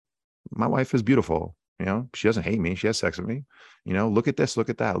my wife is beautiful. She doesn't hate me. She has sex with me. Look at this, look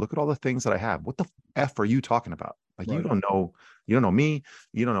at that. Look at all the things that I have. What the F are you talking about? Like, Right. you don't know me.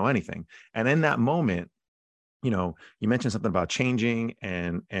 You don't know anything. And in that moment, you mentioned something about changing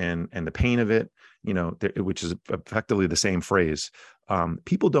and the pain of it, which is effectively the same phrase.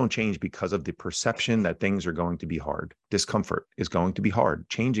 People don't change because of the perception that things are going to be hard. Discomfort is going to be hard.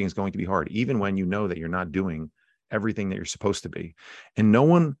 Changing is going to be hard, even when you know that you're not doing everything that you're supposed to be. And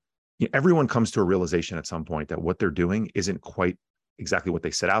everyone comes to a realization at some point that what they're doing isn't quite exactly what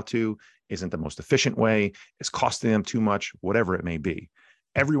they set out to, isn't the most efficient way, is costing them too much, whatever it may be.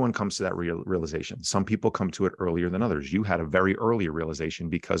 Everyone comes to that realization. Some people come to it earlier than others. You had a very early realization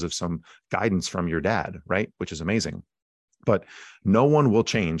because of some guidance from your dad, right? Which is amazing. But no one will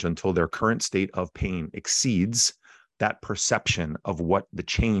change until their current state of pain exceeds that perception of what the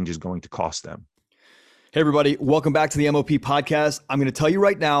change is going to cost them. Hey, everybody, welcome back to the MOP podcast. I'm going to tell you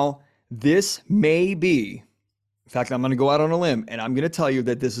right now, this may be, in fact, I'm going to go out on a limb and I'm going to tell you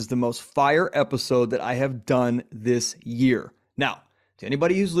that this is the most fire episode that I have done this year. Now, to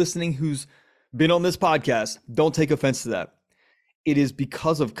anybody who's listening who's been on this podcast, don't take offense to that. It is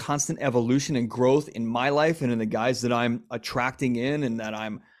because of constant evolution and growth in my life and in the guys that I'm attracting in and that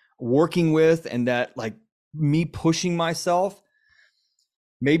I'm working with, and that, like, me pushing myself,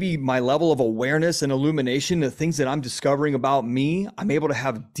 maybe my level of awareness and illumination, the things that I'm discovering about me, I'm able to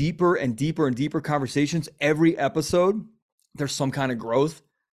have deeper and deeper and deeper conversations every episode. There's some kind of growth.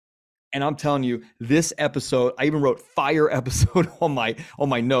 And I'm telling you, this episode, I even wrote fire episode on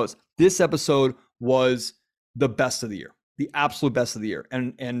my notes. This episode was the best of the year, the absolute best of the year.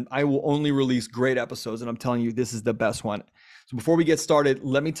 And I will only release great episodes. And I'm telling you, this is the best one. So before we get started,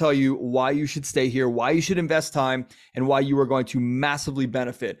 let me tell you why you should stay here, why you should invest time, and why you are going to massively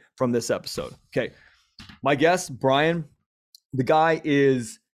benefit from this episode. Okay. My guest, Brian, the guy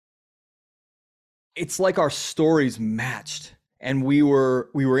it's like our stories matched. And we were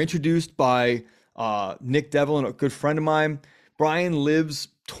introduced by Nick Devlin, a good friend of mine. Brian lives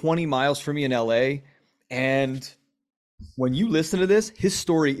 20 miles from me in LA. And when you listen to this, his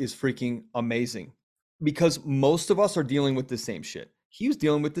story is freaking amazing, because most of us are dealing with the same shit. He was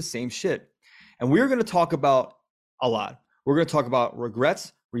dealing with the same shit. And we're going to talk about a lot. We're going to talk about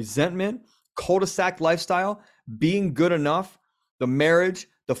regrets, resentment, cul-de-sac lifestyle, being good enough, the marriage,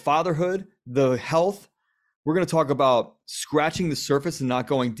 the fatherhood, the health. We're going to talk about scratching the surface and not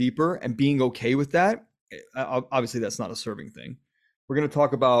going deeper and being okay with that. Obviously, that's not a serving thing. We're going to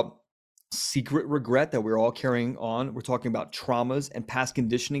talk about secret regret that we're all carrying on. We're talking about traumas and past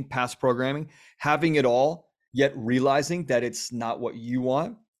conditioning, past programming, having it all, yet realizing that it's not what you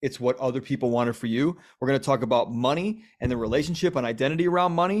want. It's what other people wanted for you. We're going to talk about money and the relationship and identity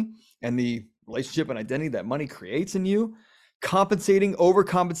around money and the relationship and identity that money creates in you. Compensating,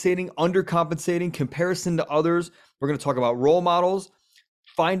 overcompensating, undercompensating, comparison to others. We're going to talk about role models,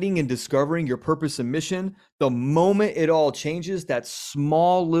 finding and discovering your purpose and mission. The moment it all changes, that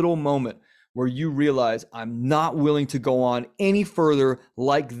small little moment where you realize, I'm not willing to go on any further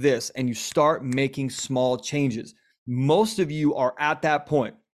like this, and you start making small changes. Most of you are at that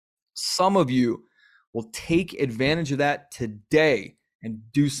point. Some of you will take advantage of that today and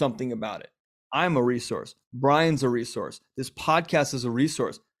do something about it. I'm a resource. Brian's a resource. This podcast is a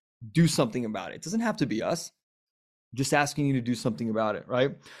resource. Do something about it. It doesn't have to be us. I'm just asking you to do something about it, right?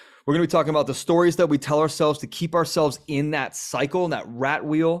 We're going to be talking about the stories that we tell ourselves to keep ourselves in that cycle, in that rat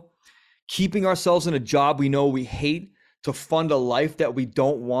wheel, keeping ourselves in a job we know we hate to fund a life that we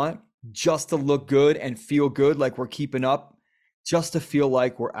don't want, just to look good and feel good like we're keeping up, just to feel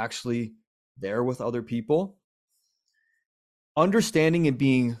like we're actually there with other people. Understanding and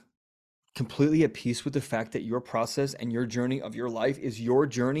being completely at peace with the fact that your process and your journey of your life is your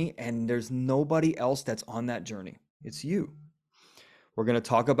journey, and there's nobody else that's on that journey. It's you. We're going to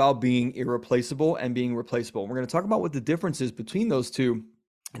talk about being irreplaceable and being replaceable. We're going to talk about what the difference is between those two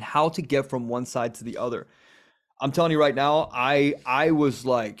and how to get from one side to the other. I'm telling you right now, I was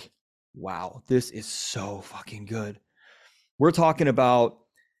like, wow, this is so fucking good. We're talking about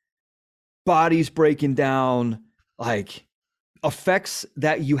bodies breaking down, like effects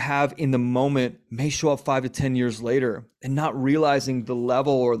that you have in the moment may show up 5 to 10 years later, and not realizing the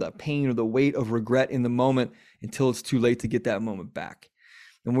level or the pain or the weight of regret in the moment until it's too late to get that moment back.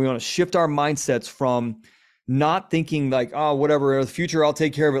 And we want to shift our mindsets from not thinking like, oh, whatever, the future, I'll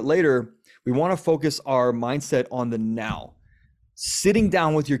take care of it later. We want to focus our mindset on the now, sitting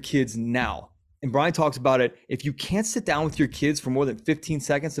down with your kids now. And Brian talks about it. If you can't sit down with your kids for more than 15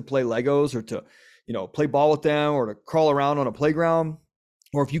 seconds to play Legos or to play ball with them or to crawl around on a playground,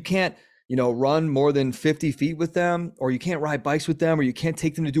 or if you can't, run more than 50 feet with them, or you can't ride bikes with them, or you can't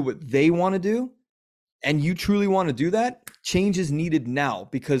take them to do what they want to do, and you truly want to do that, change is needed now,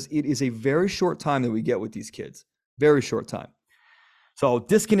 because it is a very short time that we get with these kids. Very short time. So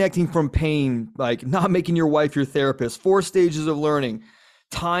disconnecting from pain, like not making your wife your therapist, 4 stages of learning,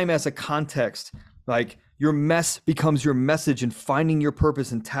 time as a context, like your mess becomes your message, and finding your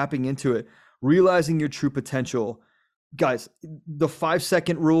purpose and tapping into it, realizing your true potential. Guys, the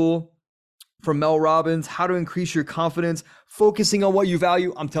 5-second rule from Mel Robbins, how to increase your confidence, focusing on what you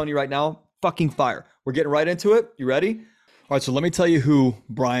value. I'm telling you right now, fucking fire. We're getting right into it. You ready? All right, so let me tell you who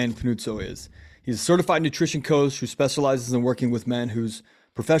Brian Panuzzo is. He's a certified nutrition coach who specializes in working with men whose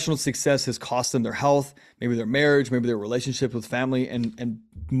professional success has cost them their health, maybe their marriage, maybe their relationship with family, and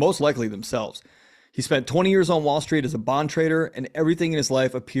most likely themselves. He spent 20 years on Wall Street as a bond trader, and everything in his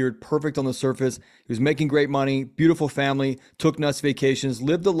life appeared perfect on the surface. He was making great money, beautiful family, took nuts vacations,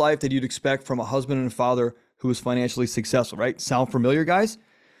 lived the life that you'd expect from a husband and a father who was financially successful, right? Sound familiar, guys?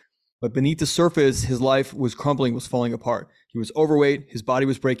 But beneath the surface, his life was crumbling, was falling apart. He was overweight, his body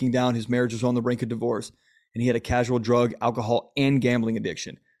was breaking down, his marriage was on the brink of divorce, and he had a casual drug, alcohol, and gambling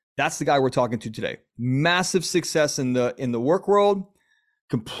addiction. That's the guy we're talking to today. Massive success in the work world,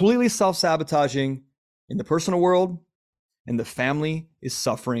 completely self-sabotaging in the personal world, and the family is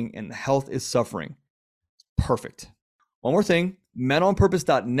suffering and the health is suffering. Perfect. One more thing,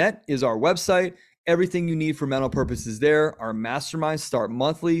 menonpurpose.net is our website. Everything you need for Men on Purpose is there. Our masterminds start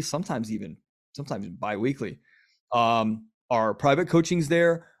monthly, sometimes bi-weekly. Our private coaching's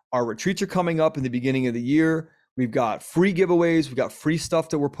there. Our retreats are coming up in the beginning of the year. We've got free giveaways. We've got free stuff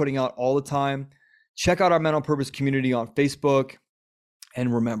that we're putting out all the time. Check out our Men on Purpose community on Facebook.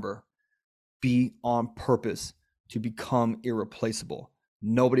 And remember, be on purpose to become irreplaceable.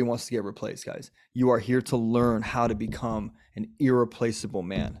 Nobody wants to get replaced, guys. You are here to learn how to become an irreplaceable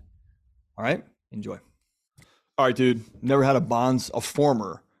man. All right? Enjoy. All right, dude. Never had a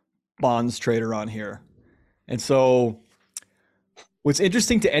former bonds trader on here. And so what's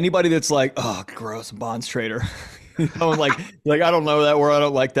interesting to anybody that's like, oh, gross, bonds trader. like I don't know that world. I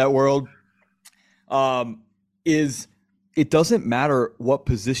don't like that world. Is it doesn't matter what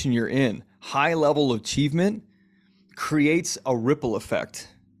position you're in. High level achievement creates a ripple effect.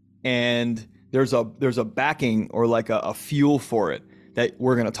 And there's a backing or like a fuel for it that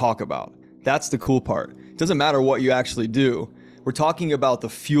we're going to talk about. That's the cool part. It doesn't matter what you actually do. We're talking about the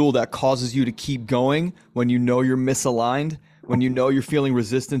fuel that causes you to keep going when you know you're misaligned, when you know you're feeling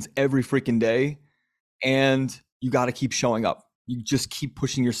resistance every freaking day, and you got to keep showing up. You just keep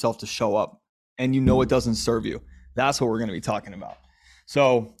pushing yourself to show up, and you know it doesn't serve you. That's what we're going to be talking about.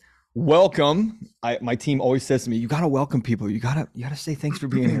 So welcome. My team always says to me, you got to welcome people. You got to say thanks for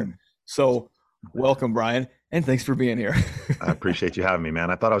being here. So welcome, Brian. And thanks for being here. I appreciate you having me,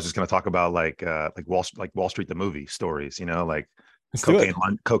 man. I thought I was just going to talk about like Wall Street, the movie stories, like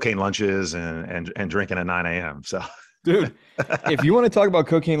cocaine lunches and drinking at 9 a.m. So, dude, if you want to talk about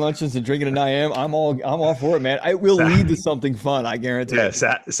cocaine lunches and drinking at 9 a.m., I'm all for it, man. I will lead to something fun. I guarantee. Yeah.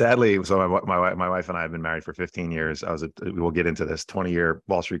 Sadly, so my wife and I have been married for 15 years. We will get into this 20-year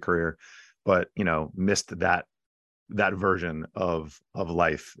Wall Street career, but missed that version of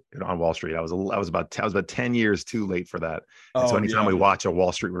life on Wall Street. I was about 10 years too late for that. And so anytime we watch a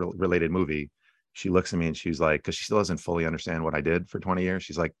Wall Street related movie, she looks at me and she's like, because she still doesn't fully understand what I did for 20 years.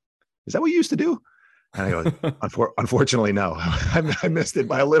 She's like, is that what you used to do? And I go, unfortunately, no. I missed it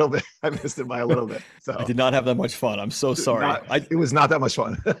by a little bit. So I did not have that much fun. I'm so sorry. It was not that much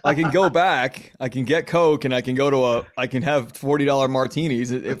fun. I can go back. I can get Coke and I can I can have $40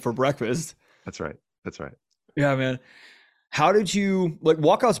 martinis for breakfast. That's right. Yeah, man. How did you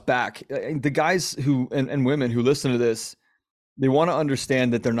walk us back? The guys who and women who listen to this, they want to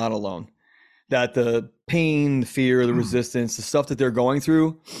understand that they're not alone, that the pain, the fear, the resistance, the stuff that they're going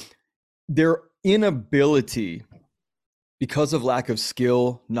through, their inability because of lack of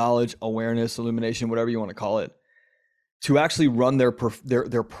skill, knowledge, awareness, illumination, whatever you want to call it, to actually run their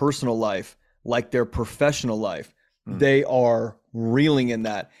personal life like their professional life. They are reeling in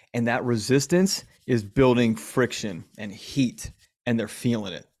that, and that resistance is building friction and heat, and they're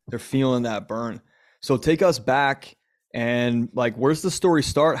feeling it. They're feeling that burn. So take us back and where's the story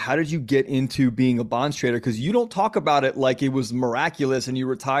start? How did you get into being a bonds trader? Because you don't talk about it like it was miraculous and you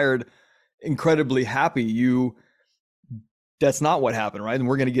retired incredibly happy. That's not what happened, right? And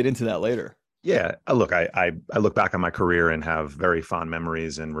we're going to get into that later. Yeah. Look, I look back on my career and have very fond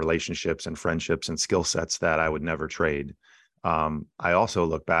memories and relationships and friendships and skill sets that I would never trade. I also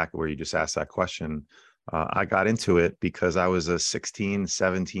look back where you just asked that question. I got into it because I was a 16,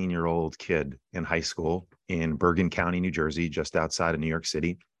 17-year-old kid in high school in Bergen County, New Jersey, just outside of New York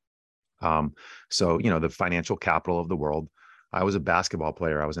City. So, the financial capital of the world. I was a basketball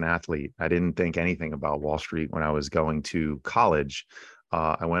player. I was an athlete. I didn't think anything about Wall Street when I was going to college.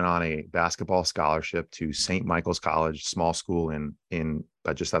 I went on a basketball scholarship to St. Michael's College, small school in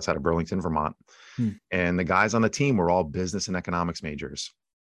just outside of Burlington, Vermont. Hmm. And the guys on the team were all business and economics majors.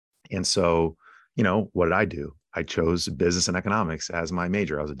 And so, what did I do? I chose business and economics as my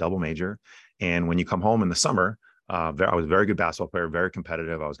major. I was a double major. And when you come home in the summer, I was a very good basketball player, very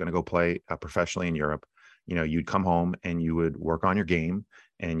competitive. I was going to go play professionally in Europe. You'd come home and you would work on your game,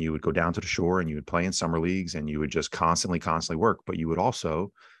 and you would go down to the shore and you would play in summer leagues, and you would just constantly work. But you would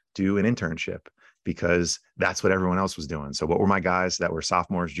also do an internship, because that's what everyone else was doing. So what were my guys that were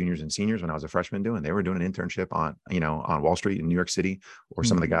sophomores, juniors, and seniors when I was a freshman doing? They were doing an internship on Wall Street in New York City, or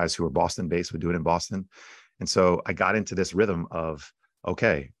some of the guys who were Boston based would do it in Boston. And so I got into this rhythm of,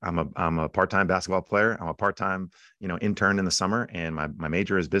 okay, I'm a part-time basketball player. I'm a part-time, intern in the summer. And my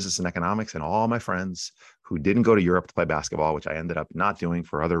major is business and economics. And all my friends who didn't go to Europe to play basketball, which I ended up not doing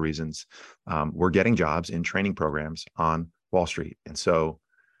for other reasons, were getting jobs in training programs on Wall Street. And so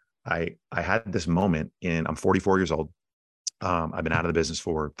I had this moment I'm 44 years old. I've been out of the business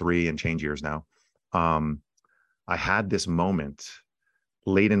for 3 and change years now. I had this moment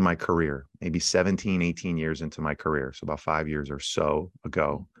late in my career, maybe 17, 18 years into my career. So about 5 years or so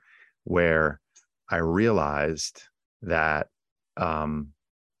ago, where I realized that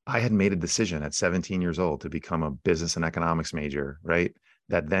I had made a decision at 17 years old to become a business and economics major, right?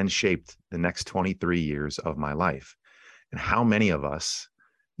 That then shaped the next 23 years of my life. And how many of us,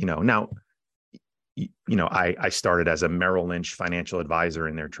 now, I started as a Merrill Lynch financial advisor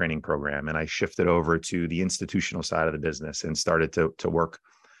in their training program, and I shifted over to the institutional side of the business and started to work,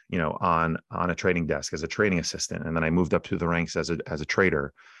 on a trading desk as a trading assistant. And then I moved up through the ranks as a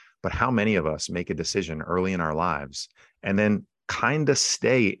trader. But how many of us make a decision early in our lives and then kind of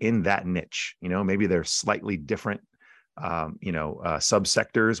stay in that niche? Maybe they're slightly different,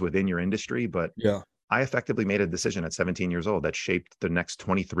 subsectors within your industry, but Yeah. I effectively made a decision at 17 years old that shaped the next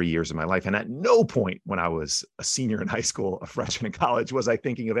 23 years of my life. And at no point when I was a senior in high school, a freshman in college, was I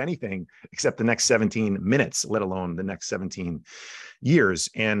thinking of anything except the next 17 minutes, let alone the next 17 years.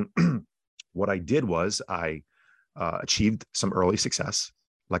 And what I did was I achieved some early success,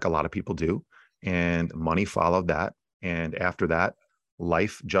 like a lot of people do, and money followed that. And after that,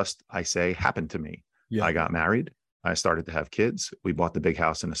 life just, I say, happened to me. Yeah. I got married. I started to have kids. We bought the big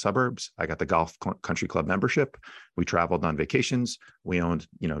house in the suburbs. I got the golf country club membership. We traveled on vacations. We owned,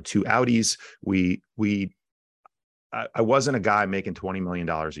 2 Audis. I wasn't a guy making $20 million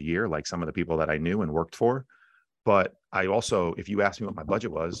a year like some of the people that I knew and worked for. But I also, if you ask me what my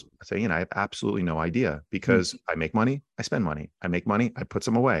budget was, I say, I have absolutely no idea, because I make money, I spend money. I make money, I put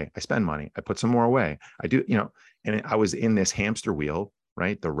some away. I spend money, I put some more away. I do, and I was in this hamster wheel,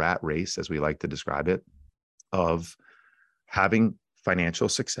 right? The rat race, as we like to describe it, of having financial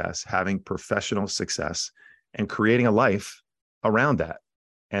success, having professional success, and creating a life around that.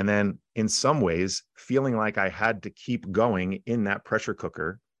 And then in some ways, feeling like I had to keep going in that pressure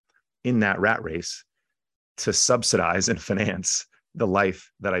cooker, in that rat race, to subsidize and finance the life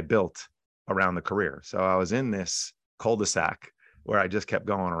that I built around the career. So I was in this cul-de-sac where I just kept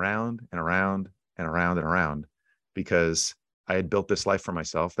going around and around and around and around, because I had built this life for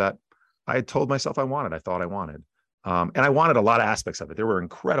myself that I had told myself I wanted, I thought I wanted. And I wanted a lot of aspects of it. There were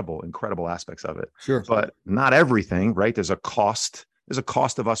incredible aspects of it. Sure. But not everything, right? There's a cost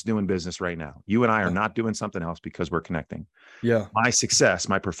of us doing business right now. You and I are not doing something else because we're connecting. Yeah. My success,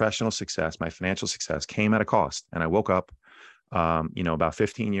 my professional success, my financial success came at a cost. And I woke up, about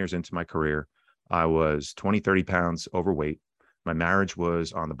 15 years into my career, I was 20, 30 pounds overweight. My marriage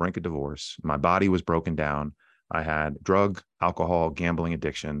was on the brink of divorce. My body was broken down. I had drug, alcohol, gambling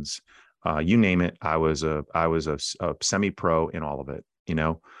addictions. You name it. I was a semi-pro in all of it.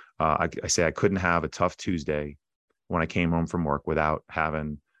 I say I couldn't have a tough Tuesday when I came home from work without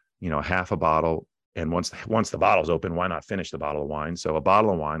having, half a bottle. And once the bottle's open, why not finish the bottle of wine? So a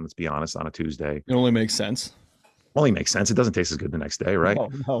bottle of wine, let's be honest, on a Tuesday. It only makes sense. Only makes sense. It doesn't taste as good the next day, right?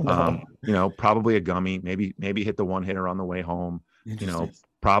 No. Probably a gummy, maybe hit the one hitter on the way home,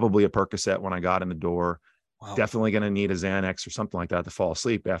 probably a Percocet when I got in the door. Wow. Definitely going to need a Xanax or something like that to fall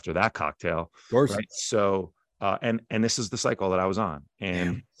asleep after that cocktail. Of course. Right? So, and this is the cycle that I was on,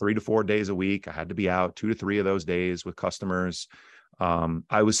 and 3 to 4 days a week, I had to be out 2 to 3 of those days with customers.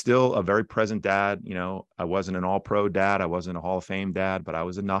 I was still a very present dad. I wasn't an all-pro dad. I wasn't a Hall of Fame dad, but I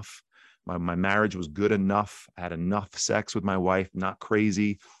was enough. My marriage was good enough. I had enough sex with my wife, not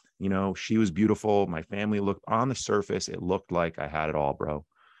crazy. She was beautiful. My family looked, on the surface, it looked like I had it all, bro.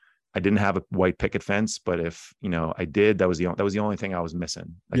 I didn't have a white picket fence, but if, you know, I did, that was the only thing I was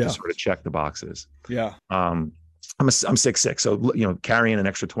missing, like to sort of check the boxes. Yeah. I'm 6'6", so, you know, carrying an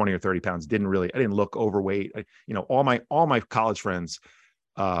extra 20 or 30 pounds I didn't look overweight. You know, all my college friends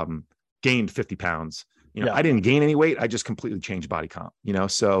gained 50 pounds. You know, I didn't gain any weight. I just completely changed body comp, you know?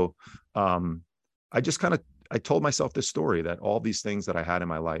 So I told myself this story that all these things that I had in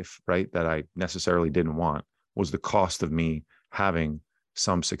my life, right, that I necessarily didn't want, was the cost of me having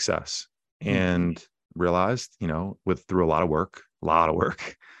some success, and realized, you know, through a lot of work,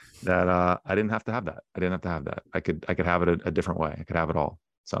 that I didn't have to have that. I didn't have to have that. I could have it a different way. I could have it all.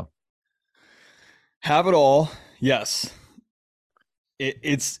 So have it all. Yes.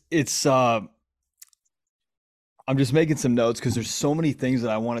 It's I'm just making some notes because there's so many things that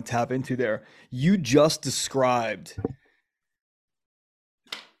I want to tap into there. You just described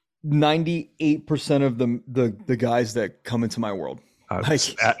 98% of the guys that come into my world. Like,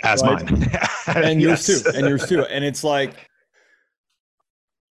 as right? Mine. And yours too. And yours too. And it's like,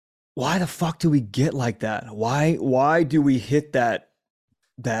 why the fuck do we get like that? Why do we hit that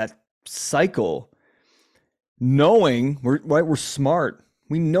cycle knowing we're smart?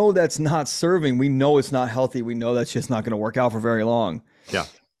 We know that's not serving. We know it's not healthy. We know that's just not going to work out for very long. Yeah.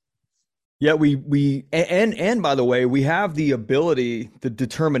 Yet and by the way, we have the ability, the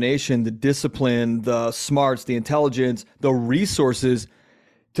determination, the discipline, the smarts, the intelligence, the resources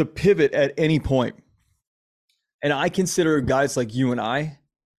to pivot at any point. And I consider guys like you and I,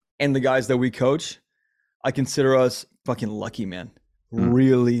 and the guys that we coach, I consider us fucking lucky, man.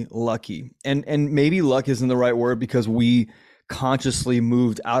 Really lucky. And maybe luck isn't the right word because we consciously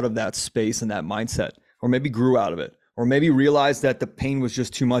moved out of that space and that mindset, or maybe grew out of it, or maybe realized that the pain was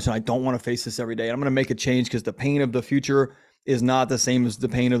just too much and I don't want to face this every day. I'm going to make a change because the pain of the future is not the same as the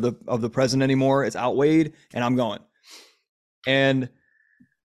pain of the present anymore. It's outweighed and I'm going. And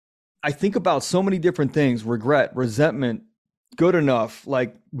I think about so many different things: regret, resentment, good enough,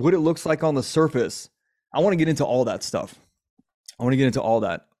 like what it looks like on the surface. I want to get into all that stuff.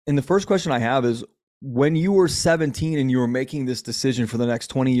 And the first question I have is, when you were 17 and you were making this decision for the next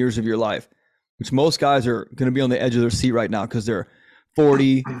 20 years of your life, which most guys are going to be on the edge of their seat right now because they're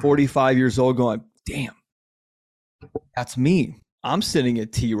 40, 45 years old going, damn, that's me. I'm sitting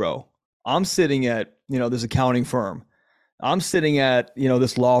at T Rowe. I'm sitting at, you know, this accounting firm. I'm sitting at, you know,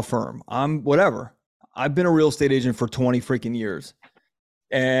 this law firm. I'm whatever. I've been a real estate agent for 20 freaking years.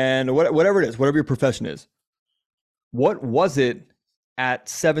 And whatever it is, whatever your profession is, what was it at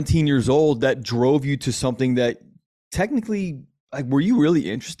 17 years old that drove you to something that technically, like, were you really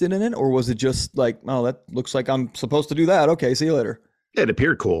interested in it? Or was it just like, oh, that looks like I'm supposed to do that. Okay, see you later. It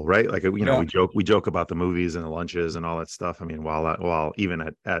appeared cool, right? Like, you know, we joke about the movies and the lunches and all that stuff. I mean, while even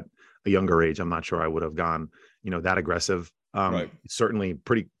at a younger age, I'm not sure I would have gone, you know, that aggressive. Right. Certainly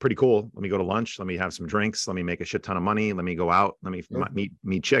pretty cool. Let me go to lunch. Let me have some drinks. Let me make a shit ton of money. Let me go out. Let me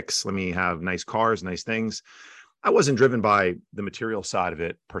meet chicks. Let me have nice cars, nice things. I wasn't driven by the material side of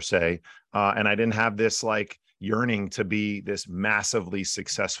it per se. And I didn't have this like yearning to be this massively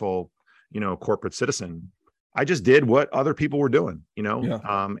successful, you know, corporate citizen. I just did what other people were doing, you know?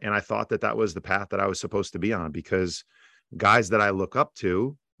 Yeah. And I thought that was the path that I was supposed to be on, because guys that I looked up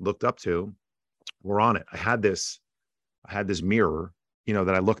to were on it. I had this mirror, you know,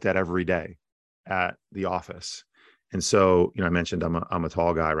 that I looked at every day at the office. And so, you know, I mentioned I'm a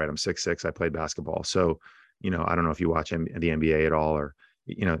tall guy, right? I'm 6'6". I played basketball. So, you know, I don't know if you watch the NBA at all, or,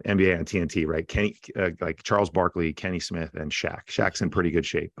 you know, NBA on TNT, right? Like Charles Barkley, Kenny Smith, and Shaq. Shaq's in pretty good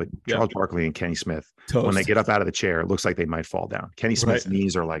shape, but Charles Barkley and Kenny Smith, when they get up out of the chair, it looks like they might fall down. Kenny Smith's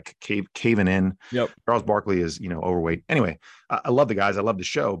knees are like caving in. Yep. Charles Barkley is, you know, overweight. Anyway, I love the guys. I love the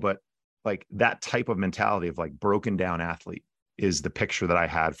show, but like that type of mentality of like broken down athlete is the picture that I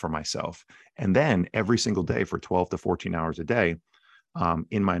had for myself. And then every single day for 12 to 14 hours a day,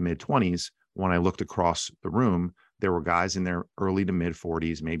 in my mid 20s, when I looked across the room, there were guys in their early to mid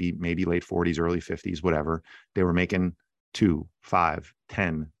 40s, maybe late 40s, early 50s, whatever. They were making 2, 5,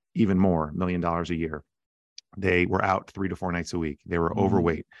 10, even more $1 million a year. They were out 3 to 4 nights a week. They were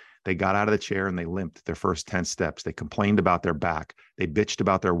overweight. They got out of the chair and they limped their first 10 steps. They complained about their back. They bitched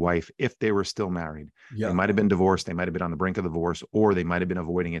about their wife if they were still married. Yeah. They might have been divorced. They might have been on the brink of divorce, or they might have been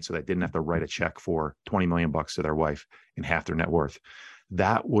avoiding it so they didn't have to write a check for $20 million to their wife in half their net worth.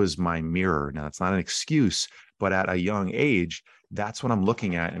 That was my mirror. Now, that's not an excuse, but at a young age, that's what I'm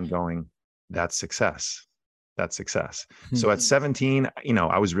looking at and going, that's success. That's success. Mm-hmm. So at 17, you know,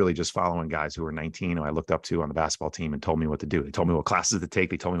 I was really just following guys who were 19 who I looked up to on the basketball team and told me what to do. They told me what classes to take.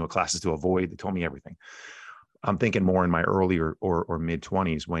 They told me what classes to avoid. They told me everything. I'm thinking more in my early or mid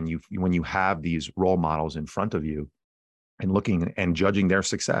 20s, when you have these role models in front of you, and looking and judging their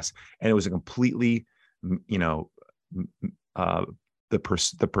success. And it was a completely, you know,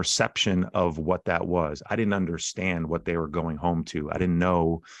 the perception of what that was. I didn't understand what they were going home to. I didn't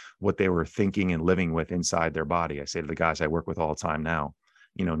know what they were thinking and living with inside their body. I say to the guys I work with all the time now,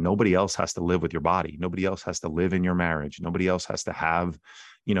 you know, nobody else has to live with your body. Nobody else has to live in your marriage. Nobody else has to have,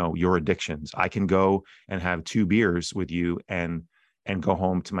 you know, your addictions. I can go and have 2 beers with you and go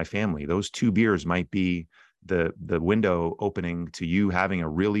home to my family. Those 2 beers might be the window opening to you having a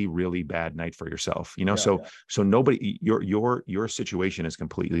really, really bad night for yourself, you know? So nobody, your situation is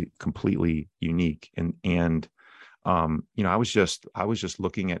completely unique. And, you know, I was just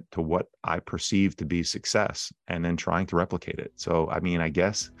looking at to what I perceived to be success and then trying to replicate it. So, I mean, I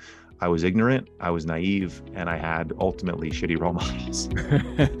guess I was ignorant, I was naive, and I had ultimately shitty role models.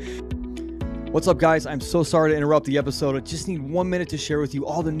 What's up, guys? I'm so sorry to interrupt the episode. I just need 1 minute to share with you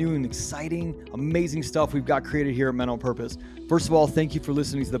all the new and exciting, amazing stuff we've got created here at Men on Purpose. First of all, thank you for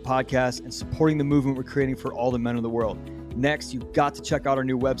listening to the podcast and supporting the movement we're creating for all the men in the world. Next, you've got to check out our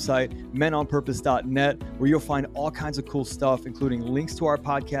new website, menonpurpose.net, where you'll find all kinds of cool stuff, including links to our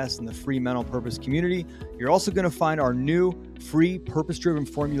podcast and the free Men on Purpose community. You're also going to find our new free purpose-driven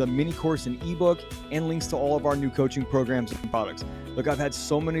formula mini course and ebook, and links to all of our new coaching programs and products. Look, I've had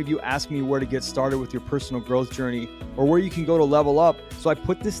so many of you ask me where to get started with your personal growth journey or where you can go to level up. So I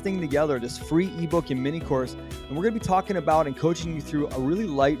put this thing together, this free ebook and mini course, and we're going to be talking about and coaching you through a really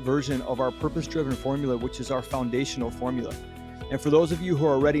light version of our purpose-driven formula, which is our foundational formula. And for those of you who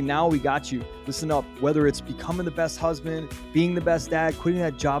are ready now, we got you. Listen up, whether it's becoming the best husband, being the best dad, quitting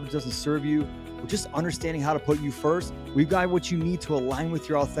that job that doesn't serve you, or just understanding how to put you first, we've got what you need to align with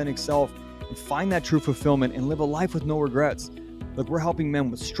your authentic self and find that true fulfillment and live a life with no regrets. Look, we're helping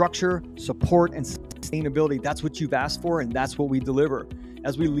men with structure, support, and sustainability. That's what you've asked for, and that's what we deliver.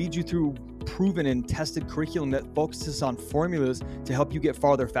 As we lead you through proven and tested curriculum that focuses on formulas to help you get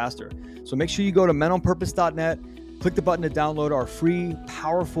farther faster. So make sure you go to menonpurpose.net, click the button to download our free,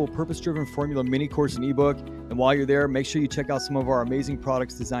 powerful, purpose-driven formula mini course and ebook. And while you're there, make sure you check out some of our amazing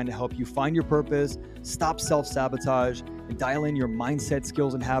products designed to help you find your purpose, stop self-sabotage, and dial in your mindset,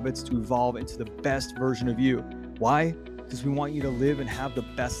 skills, and habits to evolve into the best version of you. Why? Because we want you to live and have the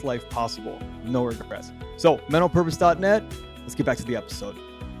best life possible. No regrets. So, menonpurpose.net, let's get back to the episode.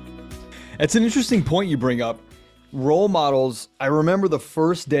 It's an interesting point you bring up. Role models. I remember the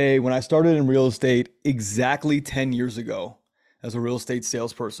first day when I started in real estate exactly 10 years ago as a real estate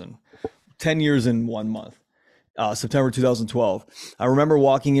salesperson, 10 years in 1 month, September 2012. I remember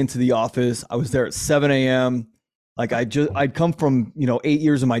walking into the office. I was there at 7 a.m. Like I'd come from, 8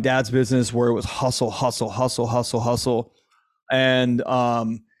 years of my dad's business where it was hustle, hustle, hustle, hustle, hustle. And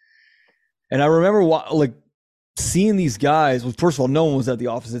I remember seeing these guys. Well, first of all, no one was at the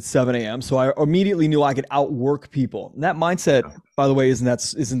office at 7 a.m. So I immediately knew I could outwork people. And that mindset, by the way, isn't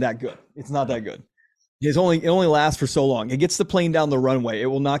that good. It's not that good. It only lasts for so long. It gets the plane down the runway. It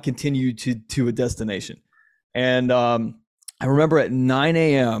will not continue to a destination. And I remember at 9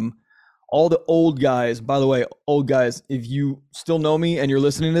 a.m., all the old guys, by the way, old guys, if you still know me and you're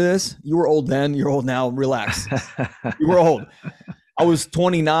listening to this, you were old then, you're old now, relax. You were old. I was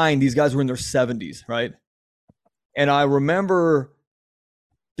 29. These guys were in their 70s, right? And I remember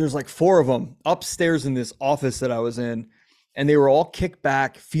there's like 4 of them upstairs in this office that I was in, and they were all kicked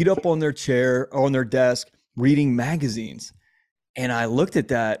back, feet up on their chair or on their desk, reading magazines. And I looked at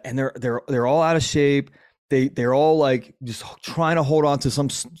that, and they're all out of shape. They're all like just trying to hold on to some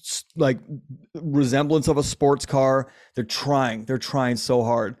like resemblance of a sports car. They're trying so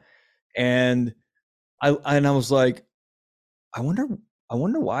hard. And I was like, I wonder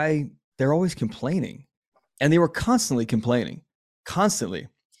why they're always complaining. And they were constantly complaining, constantly.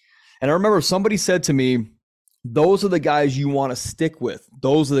 And I remember somebody said to me, those are the guys you want to stick with.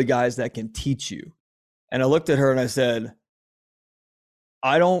 Those are the guys that can teach you. And I looked at her and I said,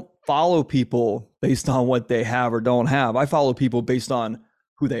 I don't follow people based on what they have or don't have. I follow people based on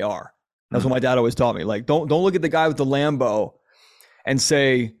who they are. That's what my dad always taught me. Like, don't look at the guy with the Lambo and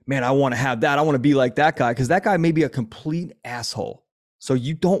say, man, I want to have that. I want to be like that guy. Because that guy may be a complete asshole. So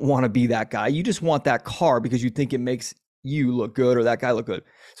you don't want to be that guy. You just want that car because you think it makes you look good or that guy look good.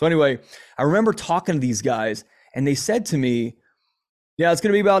 So anyway, I remember talking to these guys and they said to me, yeah, it's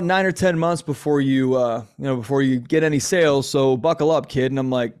going to be about 9 or 10 months before you get any sales. So buckle up, kid. And I'm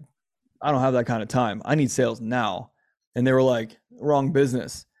like, I don't have that kind of time. I need sales now. And they were like, wrong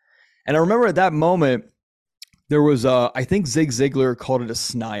business. And I remember at that moment, there was, I think Zig Ziglar called it a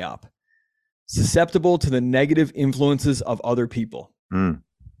SNIOP, susceptible to the negative influences of other people. And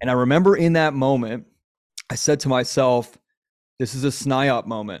I remember in that moment, I said to myself, this is a SNIOP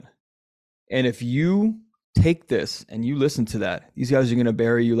moment. And if you take this and you listen to that. These guys are going to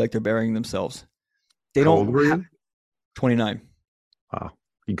bury you like they're burying themselves. They How old don't were have you? 29. Wow.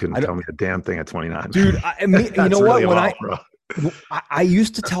 You couldn't I tell don't, me a damn thing at 29. dude. You know That's what? really low, bro. I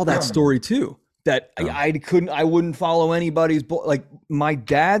used to tell that story too. That Yeah. I wouldn't follow anybody's, like my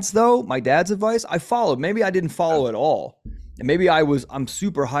dad's advice, I followed. Maybe I didn't follow at all. And maybe I'm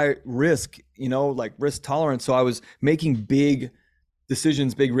super high risk, like risk tolerance. So I was making big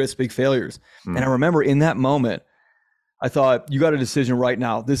decisions, big risks, big failures. And I remember in that moment, I thought, you got a decision right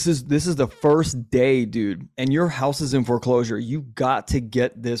now. This is the first day, dude, and your house is in foreclosure. You got to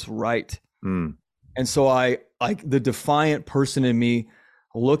get this right. And so I, like the defiant person in me,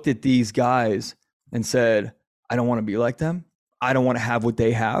 looked at these guys and said, I don't want to be like them. I don't want to have what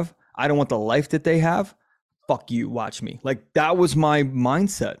they have. I don't want the life that they have. Fuck you, watch me. Like that was my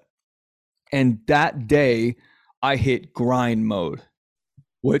mindset. And that day I hit grind mode,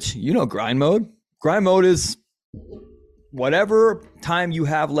 which, grind mode is whatever time you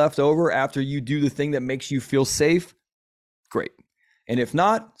have left over after you do the thing that makes you feel safe. Great. And if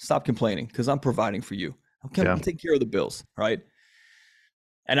not, stop complaining because I'm providing for you. I'm taking care of the bills, right?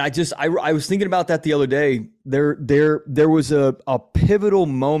 And I was thinking about that the other day. There was a pivotal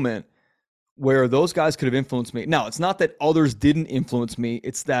moment where those guys could have influenced me. Now, it's not that others didn't influence me.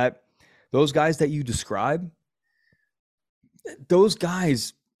 It's that those guys that you describe, those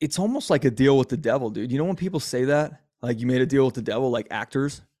guys, it's almost like a deal with the devil, dude. You know when people say that? Like you made a deal with the devil, like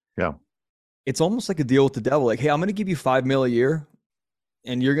actors? Yeah. It's almost like a deal with the devil. Like, hey, I'm going to give you $5 million a year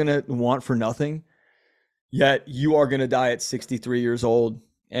and you're going to want for nothing. Yet you are going to die at 63 years old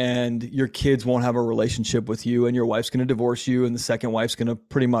and your kids won't have a relationship with you and your wife's going to divorce you and the second wife's going to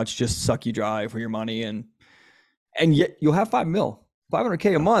pretty much just suck you dry for your money. And yet you'll have $5 million,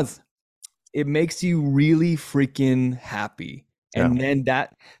 $500K a month. It makes you really freaking happy. And then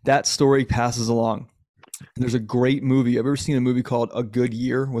that story passes along. And there's a great movie. Have you ever seen a movie called A Good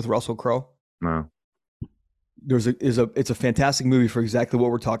Year with Russell Crowe? No. It's a fantastic movie for exactly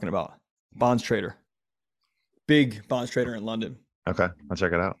what we're talking about. Bonds trader. Big bonds trader in London. Okay. I'll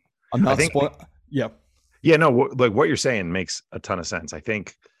check it out. I'm not spoiling. Yeah. Yeah, no, like what you're saying makes a ton of sense. I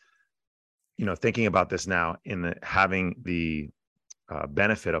think, thinking about this now having the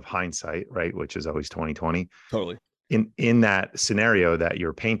benefit of hindsight, right? Which is always 2020. Totally. In that scenario that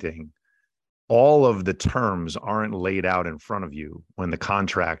you're painting, all of the terms aren't laid out in front of you when the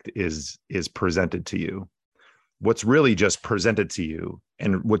contract is presented to you. What's really just presented to you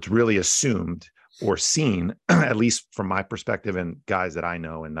and what's really assumed or seen, at least from my perspective and guys that I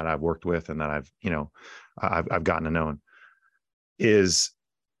know and that I've worked with and that I've gotten to know, is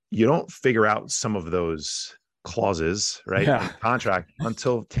you don't figure out some of those clauses, right? In the contract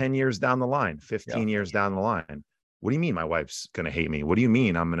until 10 years down the line, 15 years down the line. What do you mean my wife's going to hate me? What do you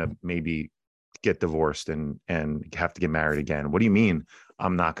mean I'm going to maybe get divorced and have to get married again? What do you mean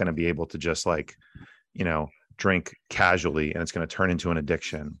I'm not going to be able to just drink casually and it's going to turn into an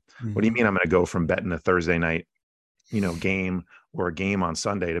addiction? Mm-hmm. What do you mean I'm going to go from betting a Thursday night, game or a game on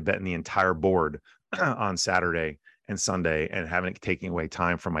Sunday to betting the entire board on Saturday and Sunday and taking away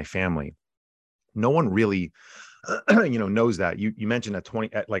time from my family? No one really, knows that. You mentioned at 20,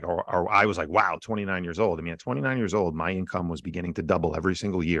 or I was like, wow, 29 years old. I mean, at 29 years old, my income was beginning to double every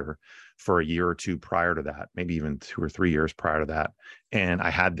single year for a year or two prior to that, maybe even 2 or 3 years prior to that. And I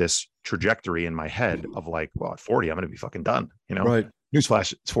had this trajectory in my head of like, well, at 40, I'm going to be fucking done, Right.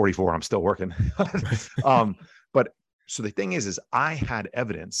 Newsflash, it's 44. I'm still working. But so the thing is I had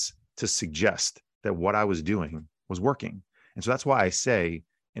evidence to suggest that what I was doing was working. And so that's why I say,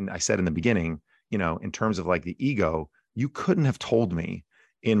 and I said in the beginning, in terms of like the ego, you couldn't have told me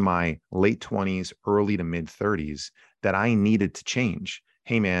in my late 20s, early to mid 30s that I needed to change.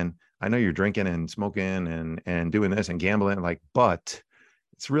 Hey man, I know you're drinking and smoking and doing this and gambling, but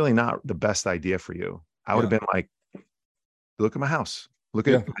it's really not the best idea for you. I would have been like, look at my house. Look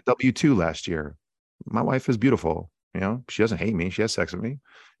at my W-2 last year. My wife is beautiful. She doesn't hate me. She has sex with me.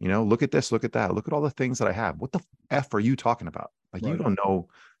 Look at this, look at that. Look at all the things that I have. What the F are you talking about? Like, right. You don't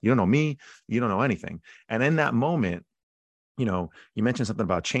know me. You don't know anything. And in that moment, you mentioned something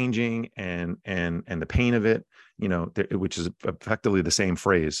about changing and the pain of it, which is effectively the same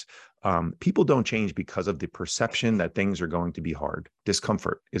phrase. People don't change because of the perception that things are going to be hard.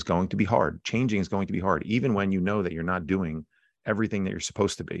 Discomfort is going to be hard. Changing is going to be hard, even when you know that you're not doing everything that you're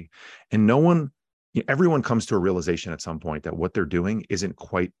supposed to be. And everyone comes to a realization at some point that what they're doing isn't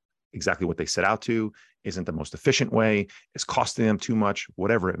quite exactly what they set out to, isn't the most efficient way, is costing them too much,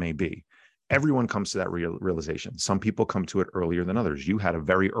 whatever it may be. Everyone comes to that realization. Some people come to it earlier than others. You had a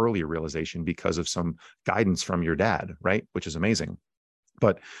very early realization because of some guidance from your dad, right? Which is amazing.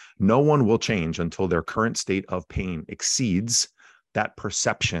 But no one will change until their current state of pain exceeds that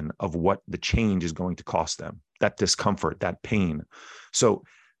perception of what the change is going to cost them, that discomfort, that pain. So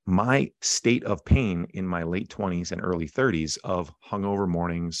my state of pain in my late 20s and early 30s of hungover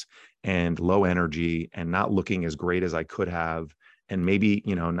mornings and low energy and not looking as great as I could have, and maybe,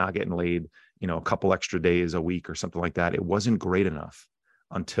 not getting laid, a couple extra days a week or something like that. It wasn't great enough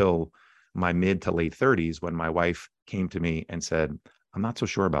until my mid to late 30s when my wife came to me and said, I'm not so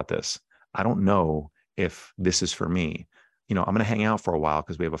sure about this. I don't know if this is for me. I'm going to hang out for a while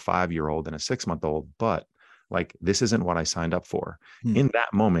because we have a 5-year-old and a 6-month-old, but like, this isn't what I signed up for. In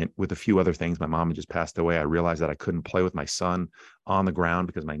that moment, with a few other things, my mom had just passed away. I realized that I couldn't play with my son on the ground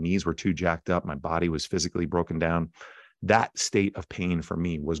because my knees were too jacked up. My body was physically broken down. That state of pain for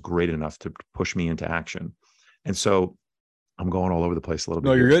me was great enough to push me into action. And so I'm going all over the place a little bit.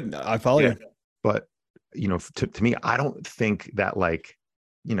 No, you're good. I follow you. But, to me, I don't think that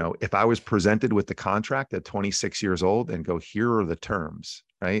if I was presented with the contract at 26 years old and go, here are the terms,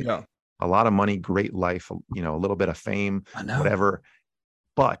 right? Yeah. A lot of money, great life, a little bit of fame, whatever.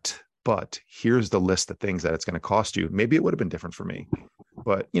 But here's the list of things that it's going to cost you. Maybe it would have been different for me,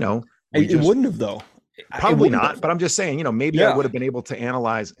 but it wouldn't have though. Probably not. But I'm just saying, maybe I would have been able to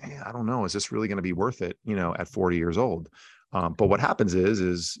analyze, I don't know, is this really going to be worth it, at 40 years old? But what happens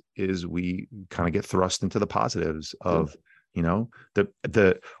is we kind of get thrust into the positives of,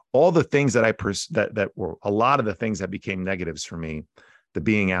 all the things that that were a lot of the things that became negatives for me, the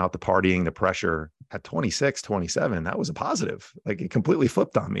being out, the partying, the pressure at 26, 27, that was a positive. Like, it completely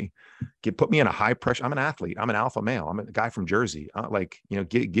flipped on me. It put me in a high pressure. I'm an athlete. I'm an alpha male. I'm a guy from Jersey.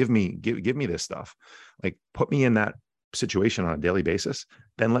 Give me this stuff. Like, put me in that situation on a daily basis.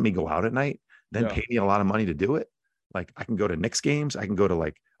 Then let me go out at night. Then pay me a lot of money to do it. Like, I can go to Knicks games. I can go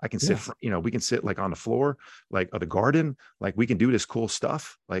to I can sit, we can sit on the floor, or the garden. Like, we can do this cool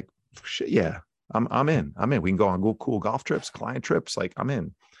stuff. Like, shit. Yeah. I'm in. We can go on cool golf trips, client trips. Like, I'm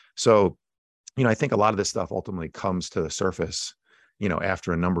in. So, I think a lot of this stuff ultimately comes to the surface,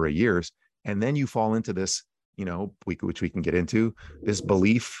 after a number of years. And then you fall into this, which we can get into, this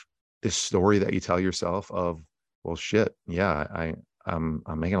belief, this story that you tell yourself of, well, shit. Yeah. I'm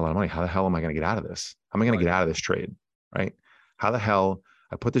making a lot of money. How the hell am I going to get out of this? How am I going to get out of this trade? Right? How the hell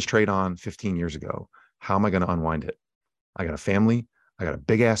I put this trade on 15 years ago? How am I going to unwind it? I got a family. I got a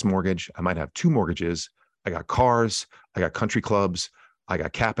big ass mortgage. I might have 2 mortgages. I got cars. I got country clubs. I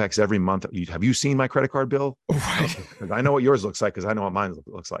got CapEx every month. Have you seen my credit card bill? Right. I know what yours looks like because I know what mine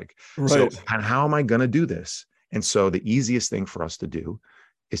looks like. Right. So, and how am I going to do this? And so the easiest thing for us to do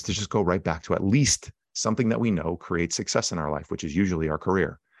is to just go right back to at least something that we know creates success in our life, which is usually our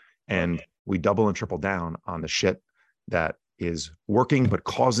career. And we double and triple down on the shit that is working, but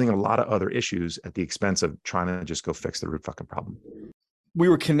causing a lot of other issues at the expense of trying to just go fix the root fucking problem. We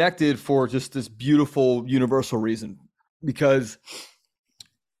were connected for just this beautiful universal reason, because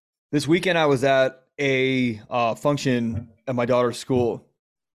this weekend I was at a function at my daughter's school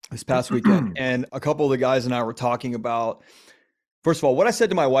this past weekend, and a couple of the guys and I were talking about, first of all, what I said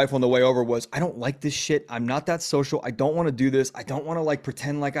to my wife on the way over was, I don't like this shit. I'm not that social. I don't want to do this. I don't want to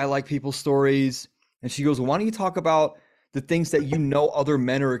pretend like I like people's stories. And she goes, well, why don't you talk about the things that other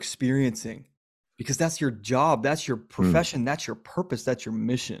men are experiencing? Because that's your job. That's your profession. That's your purpose. That's your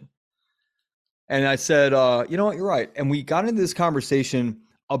mission. And I said, you know what? You're right. And we got into this conversation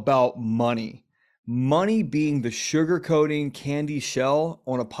about money being the sugarcoating candy shell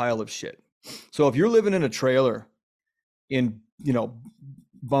on a pile of shit. So if you're living in a trailer in,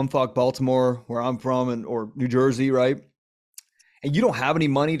 bumfuck Baltimore, where I'm from, or New Jersey, right? And you don't have any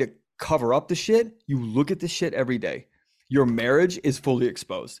money to cover up the shit, you look at the shit every day. Your marriage is fully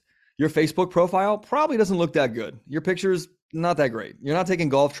exposed. Your Facebook profile probably doesn't look that good. Your picture's not that great. You're not taking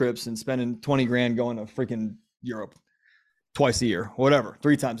golf trips and spending 20 grand going to freaking Europe twice a year, whatever,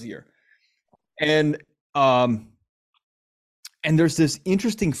 3 times a year. And there's this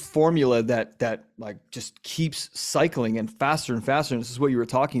interesting formula that just keeps cycling and faster and faster. And this is what you were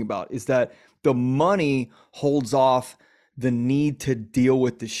talking about, is that the money holds off the need to deal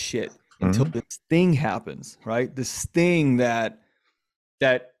with the shit until this thing happens, right? This thing that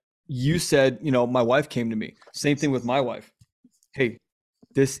you said, my wife came to me. Same thing with my wife. Hey,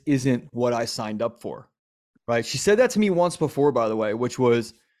 this isn't what I signed up for, right? She said that to me once before, by the way, which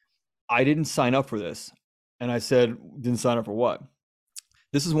was, I didn't sign up for this. And I said, didn't sign up for what?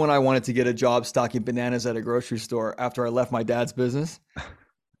 This is when I wanted to get a job stocking bananas at a grocery store after I left my dad's business.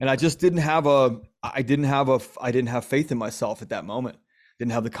 And I just didn't have faith in myself at that moment.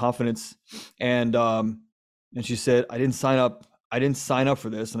 Didn't have the confidence. And she said, I didn't sign up for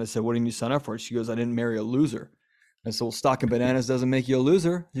this. And I said, what didn't you sign up for? She goes, I didn't marry a loser. I said, well, stocking bananas doesn't make you a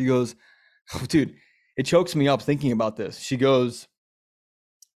loser. She goes, oh, dude, it chokes me up thinking about this. She goes,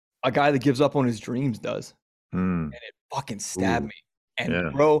 a guy that gives up on his dreams does. Mm. And it fucking stabbed Ooh, me. And yeah.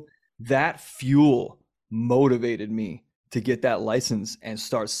 bro, that fuel motivated me to get that license and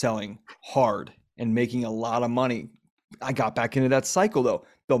start selling hard and making a lot of money. I got back into that cycle though.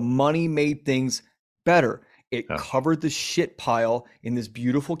 The money made things better. It Yeah. covered the shit pile in this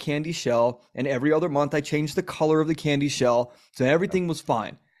beautiful candy shell. And every other month I changed the color of the candy shell. So everything was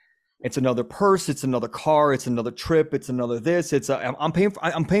fine. It's another purse, it's another car, it's another trip, it's another this. I'm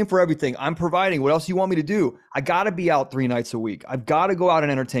paying for everything. I'm providing. What else do you want me to do? I got to be out 3 nights a week. I've got to go out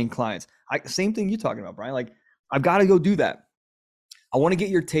and entertain clients. Same thing you're talking about, Brian. Like I've got to go do that. I want to get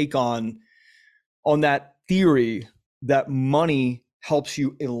your take on that theory that money helps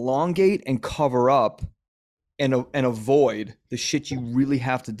you elongate and cover up and avoid the shit you really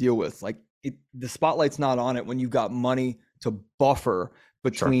have to deal with. Like the spotlight's not on it when you've got money to buffer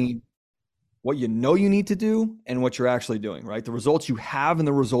Sure. between what you know you need to do and what you're actually doing, right? The results you have and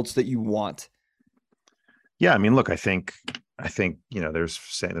the results that you want. Yeah. I mean, look, I think,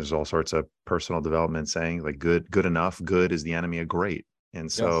 there's all sorts of personal development saying like good enough, good is the enemy of great. And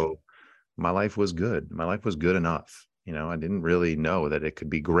Yes. so my life was good. My life was good enough. I didn't really know that it could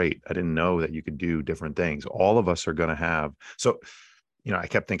be great. I didn't know that you could do different things. All of us are going to have. So, I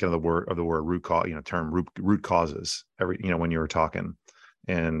kept thinking of the word root cause, term root causes when you were talking.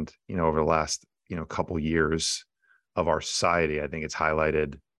 And, over the last, couple years of our society, I think it's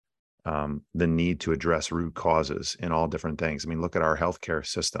highlighted the need to address root causes in all different things. I mean, look at our healthcare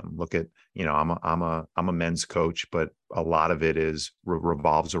system. Look at, I'm a men's coach, but a lot of it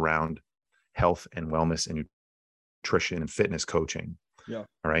revolves around health and wellness and nutrition and fitness coaching. Yeah.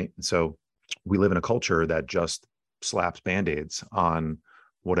 All right. And so we live in a culture that just slaps band-aids on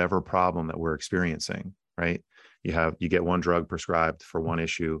whatever problem that we're experiencing. Right. You get one drug prescribed for one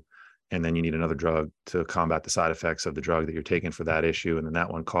issue, and then you need another drug to combat the side effects of the drug that you're taking for that issue. And then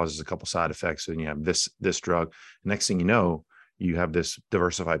that one causes a couple side effects. And you have this drug. Next thing you know, you have this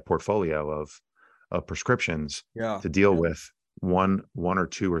diversified portfolio of prescriptions to deal with one or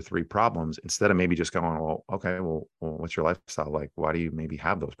two or three problems, instead of maybe just going, well, okay, well, what's your lifestyle like? Why do you maybe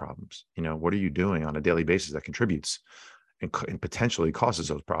have those problems? What are you doing on a daily basis that contributes and potentially causes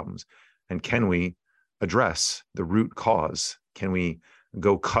those problems? And can we address the root cause? Can we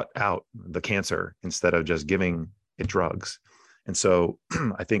go cut out the cancer instead of just giving it drugs? And so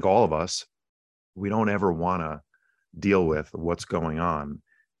I think all of us, we don't ever want to deal with what's going on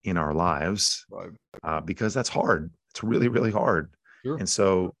in our lives, because that's hard. It's really, really hard. Sure. And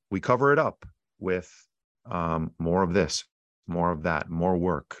so we cover it up with more of this, more of that, more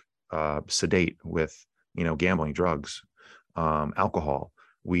work, sedate with, gambling, drugs, alcohol.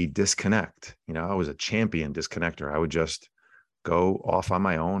 We disconnect. I was a champion disconnector. I would just go off on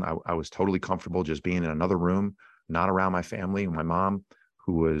my own. I was totally comfortable just being in another room, not around my family, my mom,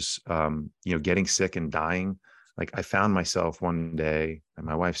 who was, getting sick and dying. Like I found myself one day, and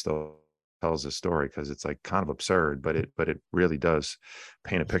my wife still tells this story because it's like kind of absurd, but it really does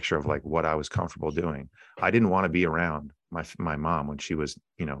paint a picture of like what I was comfortable doing. I didn't want to be around my mom when she was,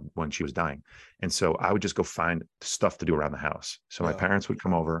 when she was dying. And so I would just go find stuff to do around the house. So my parents would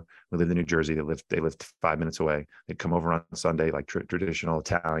come over. We lived in New Jersey. They lived 5 minutes away. They'd come over on Sunday, like traditional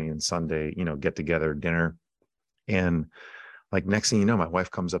Italian Sunday, get together dinner. And like next thing you know, my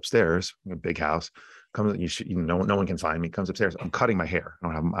wife comes upstairs, a big house, no one can find me, comes upstairs. I'm cutting my hair.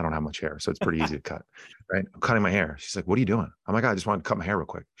 I don't have much hair, so it's pretty easy to cut. Right. I'm cutting my hair. She's like, what are you doing? I'm like, I just wanted to cut my hair real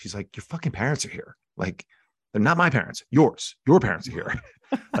quick. She's like, your fucking parents are here. Like, they're not my parents, yours. Your parents are here.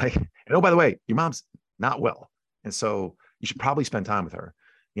 Like, and oh, by the way, your mom's not well. And so you should probably spend time with her.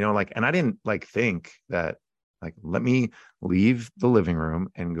 And I didn't think that, let me leave the living room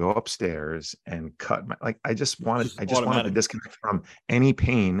and go upstairs and cut I just wanted to disconnect from any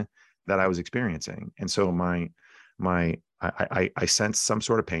pain that I was experiencing. And so I sensed some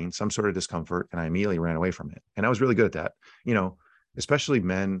sort of pain, some sort of discomfort, and I immediately ran away from it. And I was really good at that, especially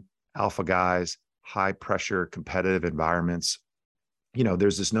men, alpha guys, high pressure, competitive environments.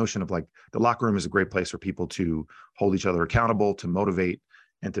 There's this notion of like the locker room is a great place for people to hold each other accountable, to motivate,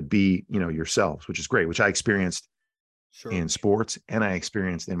 and to be, yourselves, which is great, which I experienced in sports and I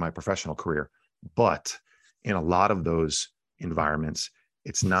experienced in my professional career. But in a lot of those environments,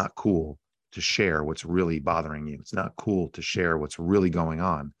 it's not cool to share what's really bothering you. It's not cool to share what's really going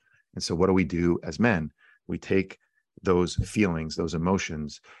on. And so what do we do as men? We take those feelings, those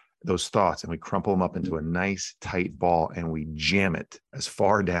emotions, those thoughts, and we crumple them up into a nice tight ball and we jam it as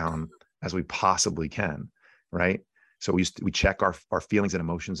far down as we possibly can. Right. So we check our feelings and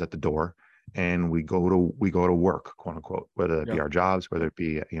emotions at the door, and we go to work, quote unquote, whether it be Yep. our jobs, whether it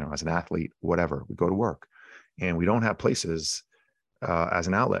be, as an athlete, whatever, we go to work, and we don't have places as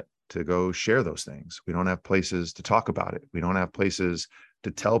an outlet to go share those things. We don't have places to talk about it. We don't have places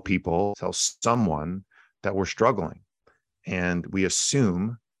to tell someone that we're struggling. And we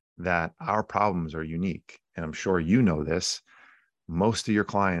assume that our problems are unique. And I'm sure you know this. Most of your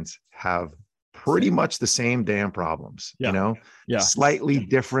clients have pretty much the same damn problems, Yeah. Yeah. slightly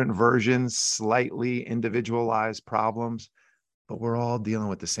different versions, slightly individualized problems, but we're all dealing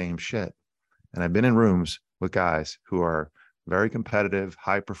with the same shit. And I've been in rooms with guys who are very competitive,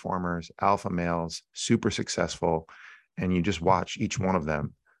 high performers, alpha males, super successful. And you just watch each one of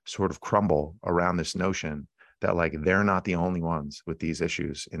them sort of crumble around this notion that like they're not the only ones with these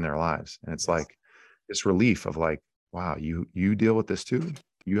issues in their lives. And it's like this relief of like, wow, you deal with this too.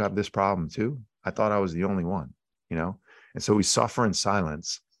 You have this problem too. I thought I was the only one, And so we suffer in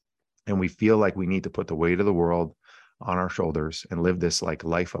silence, and we feel like we need to put the weight of the world on our shoulders and live this like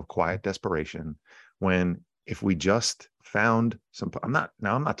life of quiet desperation, when if we just found I'm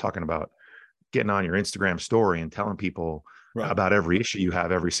not talking about getting on your Instagram story and telling people Right. about every issue you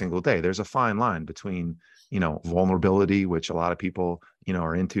have every single day. There's a fine line between, vulnerability, which a lot of people,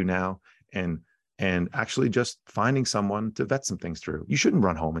 are into now, and actually just finding someone to vet some things through. You shouldn't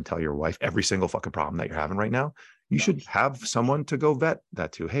run home and tell your wife every single fucking problem that you're having right now. You should have someone to go vet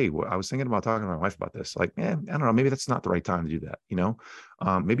that to. Hey, I was thinking about talking to my wife about this. Like, I don't know, maybe that's not the right time to do that.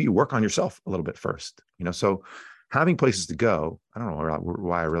 Maybe you work on yourself a little bit first. So having places to go. I don't know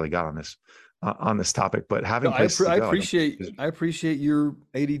why I really got on this topic, but having No, places to go. I appreciate your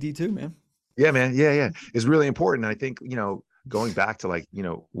ADD too, man. Yeah, man. Yeah. Is really important. And I think, going back to like,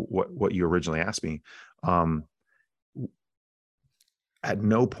 what you originally asked me, at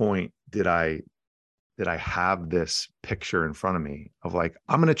no point did I have this picture in front of me of like,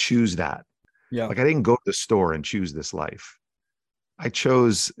 I'm going to choose that. Yeah. Like I didn't go to the store and choose this life. I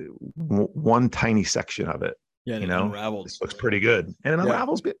chose one tiny section of it. Yeah. It unraveled. This looks pretty good. And it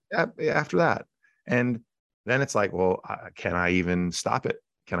unravels after that. And then it's like, well, can I even stop it?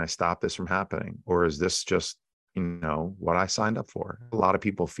 Can I stop this from happening? Or is this just, what I signed up for? A lot of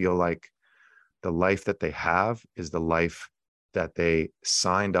people feel like the life that they have is the life that they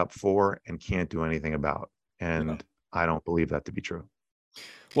signed up for and can't do anything about. And I don't believe that to be true.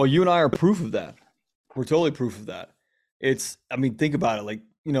 Well, you and I are proof of that. We're totally proof of that. Think about it. Like,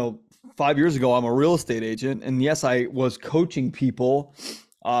 5 years ago, I'm a real estate agent. And yes, I was coaching people.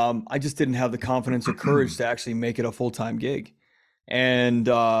 I just didn't have the confidence or courage to actually make it a full-time gig. And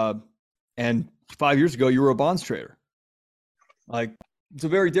 5 years ago, you were a bonds trader. Like, it's a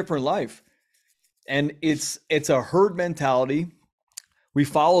very different life. And it's a herd mentality. We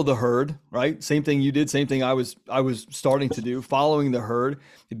follow the herd, right? Same thing you did, same thing I was starting to do, following the herd.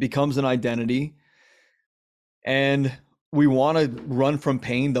 It becomes an identity. And we want to run from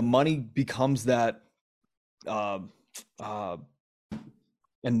pain. The money becomes that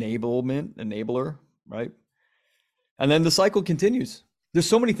enabler, right? And then the cycle continues. There's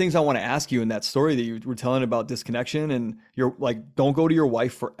so many things I want to ask you in that story that you were telling about disconnection, and you're like, don't go to your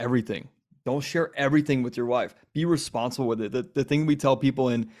wife for everything. Don't share everything with your wife. Be responsible with it. The thing we tell people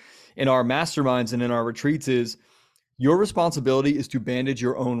in our masterminds and in our retreats is your responsibility is to bandage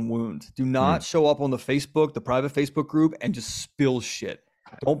your own wound. Do not show up on the private Facebook group, and just spill shit.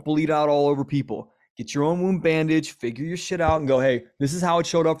 Don't bleed out all over people. Get your own wound bandage, figure your shit out, and go, hey, this is how it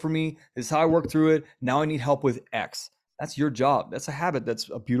showed up for me. This is how I worked through it. Now I need help with X. That's your job. That's a habit. That's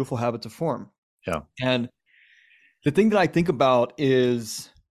a beautiful habit to form. Yeah. And the thing that I think about is,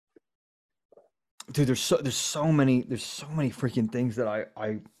 dude, there's so many freaking things that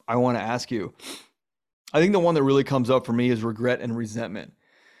I want to ask you. I think the one that really comes up for me is regret and resentment.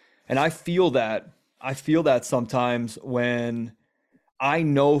 And I feel that sometimes when I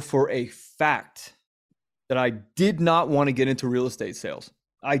know for a fact that I did not want to get into real estate sales.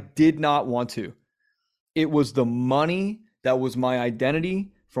 I did not want to. It was the money that was my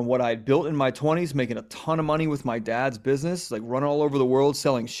identity from what I built in my 20s, making a ton of money with my dad's business, like running all over the world,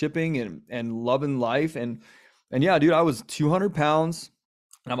 selling shipping and loving life. And yeah, dude, I was 200 pounds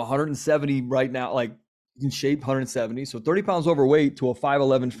and I'm 170 right now, like in shape, 170. So 30 pounds overweight to a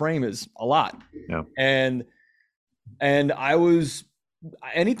 5'11" frame is a lot. Yeah. And I was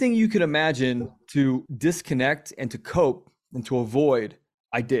anything you could imagine to disconnect and to cope and to avoid,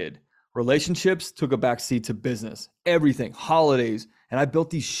 I did. Relationships took a backseat to business, everything, holidays. And I built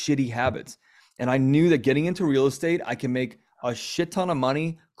these shitty habits. And I knew that getting into real estate, I can make a shit ton of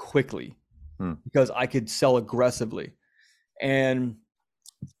money quickly because I could sell aggressively. And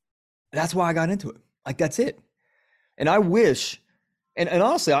that's why I got into it. Like, that's it. And I wish And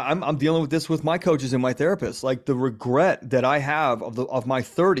honestly, I'm dealing with this with my coaches and my therapists. Like the regret that I have of my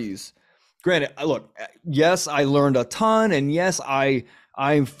 30s. Granted, look, yes, I learned a ton, and yes, I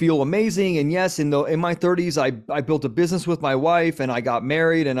feel amazing, and yes, in my 30s, I built a business with my wife, and I got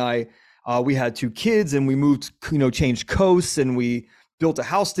married, and we had 2 kids, and we moved, changed coasts, and we built a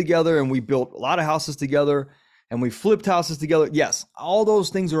house together, and we built a lot of houses together, and we flipped houses together. Yes, all those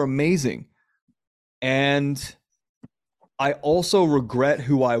things are amazing, and I also regret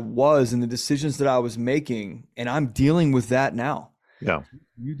who I was and the decisions that I was making, and I'm dealing with that now. Yeah.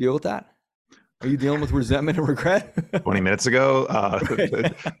 You deal with that? Are you dealing with resentment and regret? 20 minutes ago,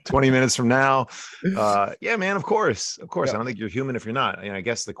 20 minutes from now. Yeah, man, of course. Of course. Yeah. I don't think you're human if you're not. I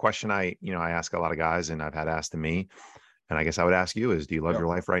guess the question I ask a lot of guys, and I've had asked to me, and I guess I would ask you is, do you love your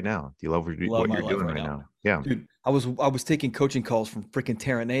life right now? Do you love what you're doing right now? Yeah. Dude, I was taking coaching calls from freaking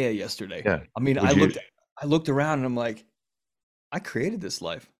Terranea yesterday. Yeah. I mean, I looked around and I'm like, I created this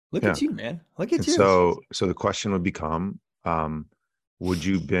life. Look at you, man. Look at you. So the question would become, would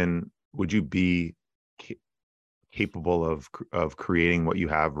you be capable of creating what you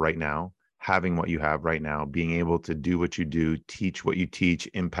have right now, having what you have right now, being able to do what you do, teach what you teach,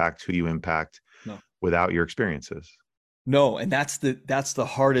 impact who you impact without your experiences? No, and that's the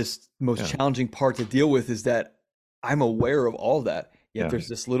hardest, most challenging part to deal with, is that I'm aware of all that. Yet there's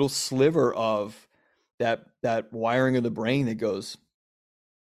this little sliver of that wiring of the brain that goes,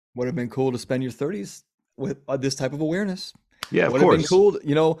 would have been cool to spend your 30s with this type of awareness. Yeah, of would course. Have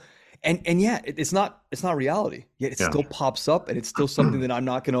been cool, and yeah, it's not reality. Yet it still pops up, and it's still something that I'm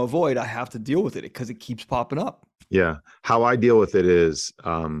not going to avoid. I have to deal with it because it keeps popping up. Yeah. How I deal with it is,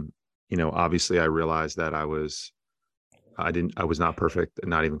 obviously I realized that I was not perfect,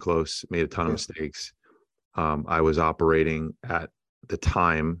 not even close, made a ton of mistakes. I was operating at the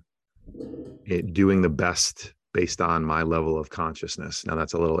time, doing the best based on my level of consciousness. Now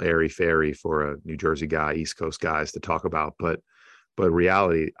that's a little airy fairy for a New Jersey guy, East Coast guys to talk about, but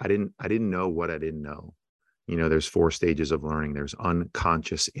reality, I didn't know what I didn't know. There's 4 stages of learning. There's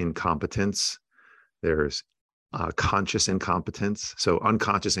unconscious incompetence. There's conscious incompetence. So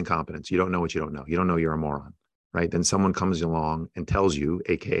unconscious incompetence, you don't know what you don't know. You don't know you're a moron, right? Then someone comes along and tells you,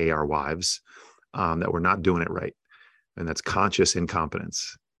 AKA our wives, that we're not doing it right. And that's conscious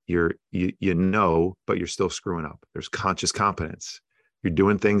incompetence. You know, but you're still screwing up. There's conscious competence. You're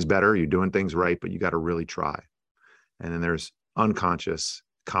doing things better. You're doing things right, but you got to really try. And then there's unconscious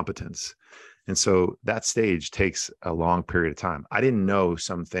competence. And so that stage takes a long period of time. I didn't know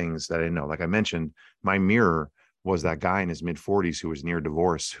some things that I didn't know. Like I mentioned, my mirror was that guy in his mid 40s who was near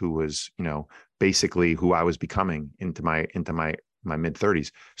divorce, who was, basically who I was becoming into my mid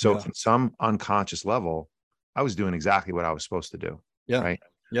 30s. So on some unconscious level, I was doing exactly what I was supposed to do. Yeah. Right.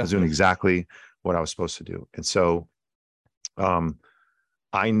 Yeah. I was doing exactly what I was supposed to do. And so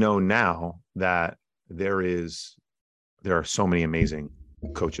I know now that there are so many amazing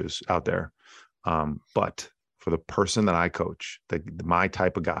coaches out there. But for the person that I coach, my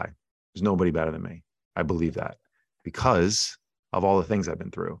type of guy, there's nobody better than me. I believe that because of all the things I've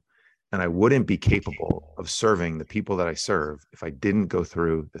been through. And I wouldn't be capable of serving the people that I serve if I didn't go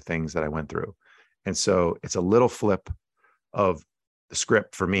through the things that I went through. And so it's a little flip of the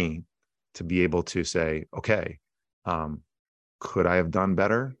script for me to be able to say, okay, could I have done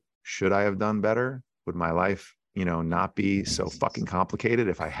better? Should I have done better? Would my life, not be so fucking complicated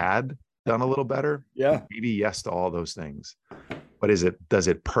if I had done a little better? Yeah. Maybe yes to all those things. But does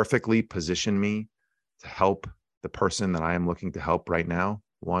it perfectly position me to help the person that I am looking to help right now?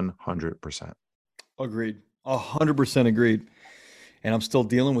 100%. Agreed. 100% agreed. And I'm still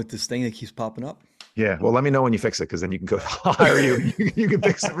dealing with this thing that keeps popping up. Yeah. Well, let me know when you fix it, because then you can go hire you. You can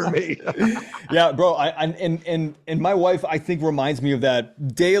fix it for me. Yeah, bro. And my wife, I think, reminds me of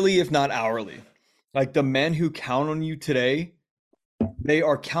that daily, if not hourly. Like the men who count on you today, they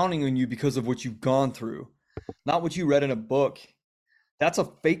are counting on you because of what you've gone through, not what you read in a book. That's a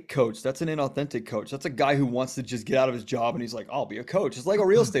fake coach. That's an inauthentic coach. That's a guy who wants to just get out of his job and he's like, I'll be a coach. It's like a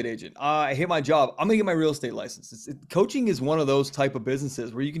real estate agent. I hate my job. I'm going to get my real estate license. Coaching is one of those type of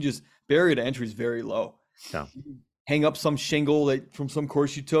businesses where you can just, barrier to entry is very low. Yeah. Hang up some shingle from some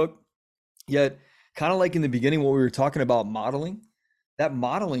course you took. Yet, kind of like in the beginning, what we were talking about modeling, that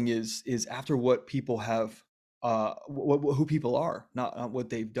modeling is after what people have, who people are, not what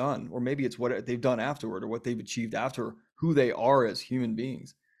they've done, or maybe it's what they've done afterward or what they've achieved after who they are as human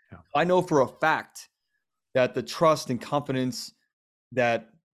beings. Yeah. I know for a fact that the trust and confidence that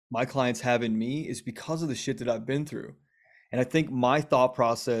my clients have in me is because of the shit that I've been through. And I think my thought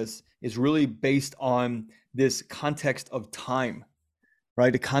process is really based on this context of time,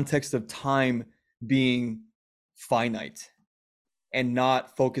 right? The context of time being finite. and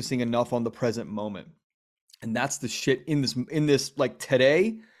not focusing enough on the present moment. And that's the shit in this like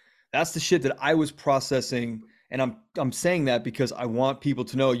today, that's the shit that I was processing. And I'm saying that because I want people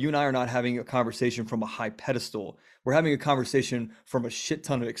to know you and I are not having a conversation from a high pedestal. We're having a conversation from a shit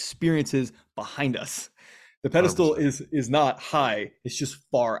ton of experiences behind us. The pedestal 100%. is not high, it's just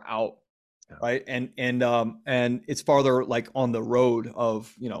far out, Yeah. right? And it's farther like on the road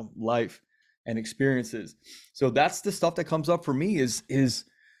of, you know, life and experiences. So that's the stuff that comes up for me is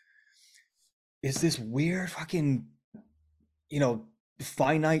this weird fucking, you know,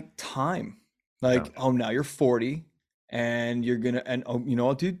 finite time. Yeah. Like, oh, now you're 40 and you're gonna, and oh, you know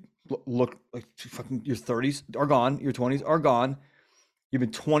what, dude, look, like fucking your 30s are gone, your 20s are gone. You've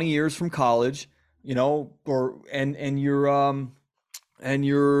been 20 years from college, you know, or and you're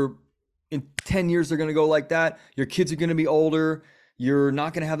in 10 years they're gonna go like that. Your kids are gonna be older. You're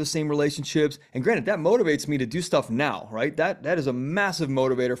not going to have the same relationships. And granted, that motivates me to do stuff now, right? That is a massive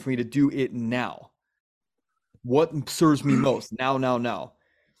motivator for me to do it now. What serves me most now.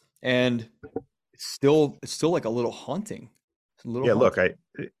 And it's still like a little haunting. It's a little Yeah. Look, haunting.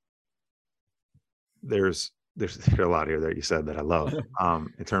 there's a lot here that you said that I love.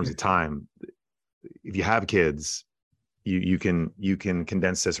 In terms of time, if you have kids, you can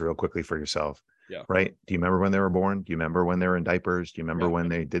condense this real quickly for yourself. Yeah. Right? Do you remember when they were born? Do you remember when they were in diapers? Do you remember Yeah. when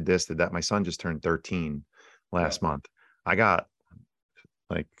they did this, did that? My son just turned 13 Yeah. last month. I got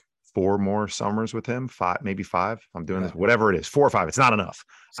like 4 more summers with him, maybe 5. I'm doing this, Yeah. whatever it is, 4 or 5. It's not enough.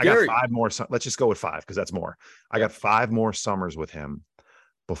 I got Scary. 5 more. Let's just go with 5 because that's more. I Yeah. got 5 more summers with him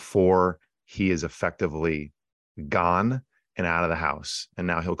before he is effectively gone and out of the house. And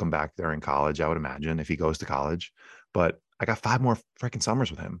now he'll come back there in college, I would imagine, if he goes to college. But I got 5 more freaking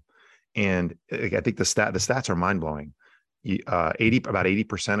summers with him. And I think the stats are mind blowing. About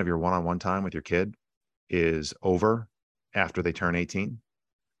 80% of your one-on-one time with your kid is over after they turn 18.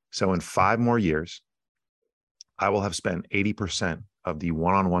 So in 5 more years, I will have spent 80% of the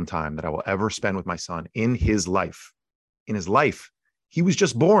one-on-one time that I will ever spend with my son in his life. In his life, he was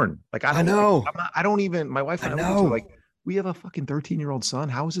just born. Like I know. I don't even. My wife I and I look at each other know. like, we have a fucking 13-year-old son.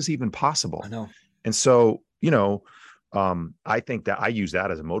 How is this even I possible? know. And so, I think that I use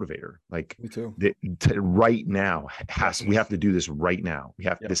that as a motivator. Like Me too. right now we have to do this right now.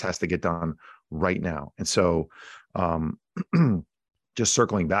 Yeah. This has to get done right now. And so, um, just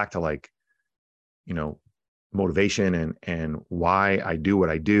circling back to like, you know, motivation and why I do what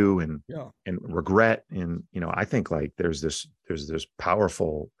I do Yeah. and regret. And, I think like there's this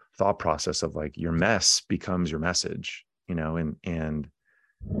powerful thought process of like your mess becomes your message, and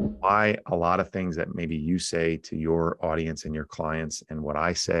why a lot of things that maybe you say to your audience and your clients and what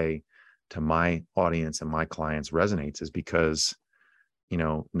I say to my audience and my clients resonates is because,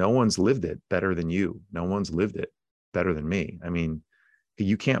 no one's lived it better than you. No one's lived it better than me. I mean,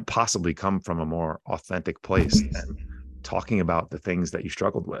 you can't possibly come from a more authentic place than talking about the things that you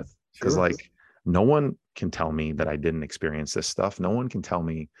struggled with. Because Sure. like no one can tell me that I didn't experience this stuff. No one can tell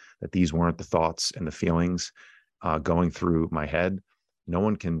me that these weren't the thoughts and the feelings going through my head. No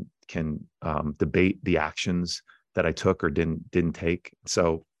one can debate the actions that I took or didn't take.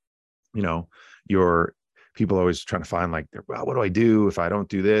 So, your people are always trying to find like, well, what do I do if I don't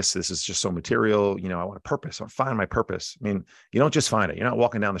do this? This is just so material. I want a purpose. I want to find my purpose. I mean, you don't just find it. You're not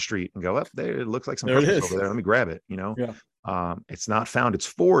walking down the street and go, up there, it looks like some There it purpose is. over there. Let me grab it. Yeah. It's not found. It's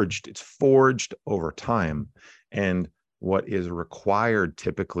forged. It's forged over time. And what is required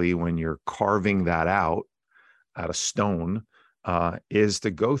typically when you're carving that out of stone is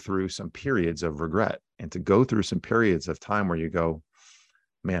to go through some periods of regret and to go through some periods of time where you go,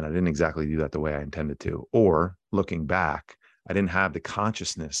 man, I didn't exactly do that the way I intended to. Or looking back, I didn't have the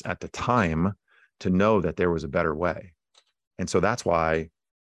consciousness at the time to know that there was a better way. And so that's why,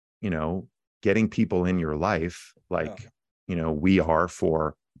 getting people in your life, like, we are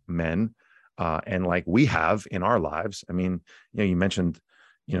for men, and like we have in our lives. I mean, you mentioned,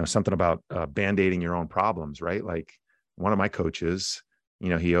 something about band-aiding your own problems, right? Like one of my coaches,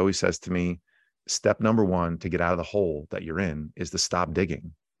 he always says to me, step number 1 to get out of the hole that you're in is to stop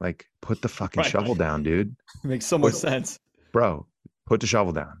digging. Like put the fucking Right. shovel down, dude. Makes so much sense. Bro, put the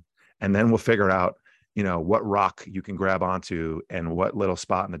shovel down. And then we'll figure out, what rock you can grab onto and what little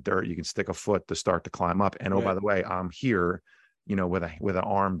spot in the dirt you can stick a foot to start to climb up. And oh, by the way, I'm here, with an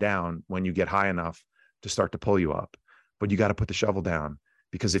arm down when you get high enough to start to pull you up. But you got to put the shovel down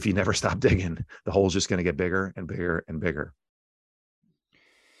because if you never stop digging, the hole's just going to get bigger and bigger and bigger.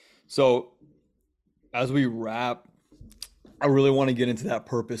 So as we wrap, I really want to get into that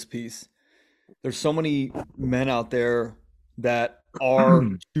purpose piece. There's so many men out there that are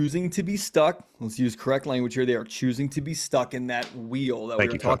choosing to be stuck. Let's use correct language here. They are choosing to be stuck in that wheel that we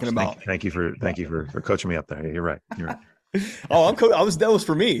Thank were you, talking coach. about. Thank you for coaching me up there. Yeah, you're right. You're right. Oh, that was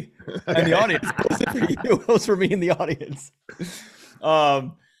for me and the Okay. audience. It wasn't for you. It was for me and the audience.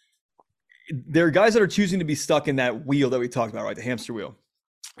 Um, there are guys that are choosing to be stuck in that wheel that we talked about, right? The hamster wheel.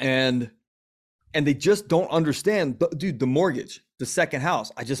 And they just don't understand, dude, the mortgage, the second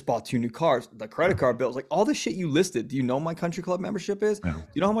house. I just bought 2 new cars, the credit card bills, like all the shit you listed. Do you know my country club membership is? Yeah. Do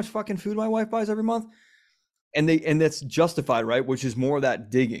you know how much fucking food my wife buys every month? And that's justified, right? Which is more of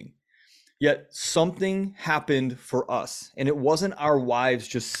that digging. Yet something happened for us, and it wasn't our wives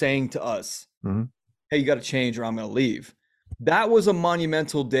just saying to us, Mm-hmm. hey, you got to change or I'm going to leave. That was a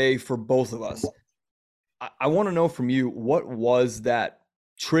monumental day for both of us. I want to know from you, what was that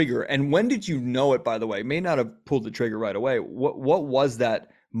trigger, and when did you know it? By the way, may not have pulled the trigger right away. What was that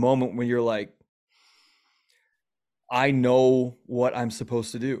moment when you're like, I know what I'm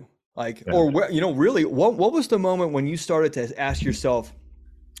supposed to do? Like, Yeah. or where, really, what was the moment when you started to ask yourself,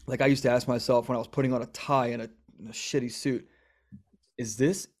 like I used to ask myself when I was putting on a tie and a shitty suit, is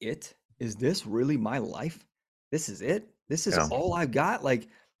this it? Is this really my life? This is it? This is Yeah. all I've got? Like,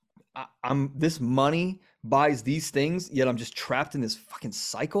 I'm this money buys these things, yet I'm just trapped in this fucking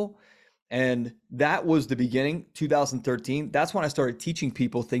cycle. And that was the beginning, 2013. That's when I started teaching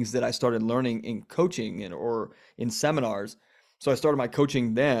people things that I started learning in coaching or in seminars. So I started my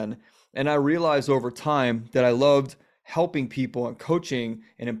coaching then. And I realized over time that I loved helping people and coaching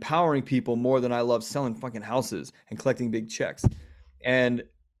and empowering people more than I loved selling fucking houses and collecting big checks. And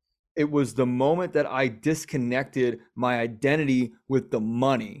it was the moment that I disconnected my identity with the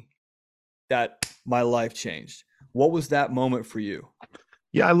money that my life changed. What was that moment for you?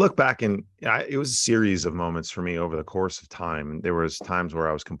 Yeah, I look back and it was a series of moments for me over the course of time. There was times where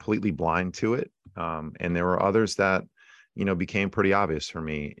I was completely blind to it, and there were others that, became pretty obvious for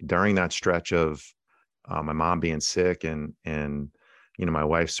me during that stretch of my mom being sick and my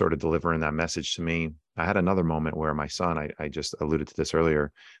wife sort of delivering that message to me. I had another moment where my son, I just alluded to this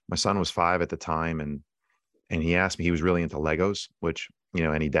earlier. My son was 5 at the time, and he asked me, he was really into Legos, which,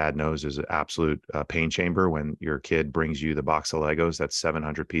 any dad knows is an absolute pain chamber when your kid brings you the box of Legos that's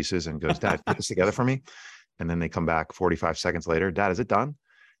 700 pieces and goes, Dad, put this together for me. And then they come back 45 seconds later, Dad, is it done?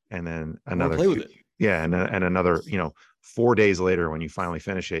 And then I want to another, play with it. yeah. And another, 4 days later, when you finally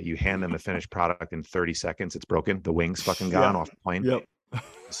finish it, you hand them the finished product in 30 seconds. It's broken. The wing's fucking gone off the plane. Yep.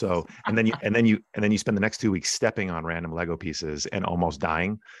 So, and then you spend the next 2 weeks stepping on random Lego pieces and almost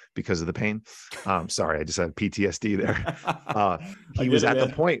dying because of the pain. Sorry, I just had PTSD there. He was at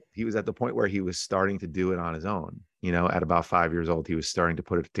the point where he was starting to do it on his own. At about 5 years old, he was starting to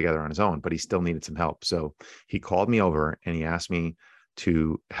put it together on his own, but he still needed some help. So he called me over and he asked me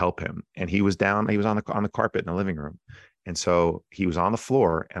to help him. And he was on the carpet in the living room. And so he was on the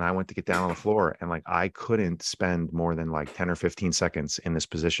floor and I went to get down on the floor, and like, I couldn't spend more than like 10 or 15 seconds in this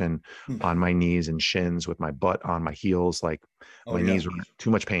position on my knees and shins with my butt on my heels. Like my knees were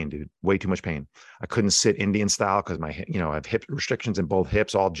too much pain, dude, way too much pain. I couldn't sit Indian style because I have hip restrictions in both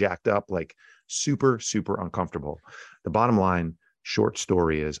hips, all jacked up, like super, super uncomfortable. The bottom line, short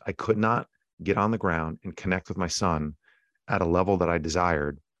story is, I could not get on the ground and connect with my son at a level that I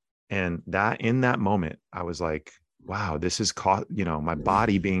desired. And that in that moment, I was like, wow, this is my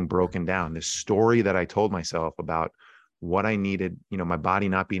body being broken down. This story that I told myself about what I needed, my body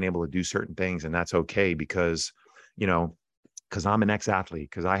not being able to do certain things. And that's okay because I'm an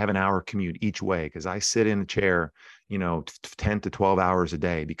ex-athlete, because I have an hour commute each way, because I sit in a chair, 10 to 12 hours a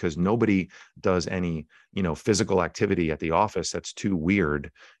day, because nobody does any, physical activity at the office that's too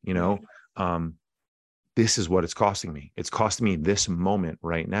weird, this is what it's costing me. It's costing me this moment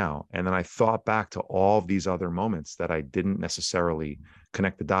right now. And then I thought back to all of these other moments that I didn't necessarily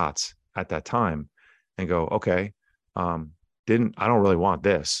connect the dots at that time and go, okay, I don't really want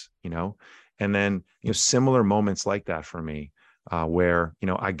this, and then, similar moments like that for me, where,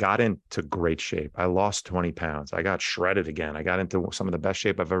 I got into great shape. I lost 20 pounds. I got shredded again. I got into some of the best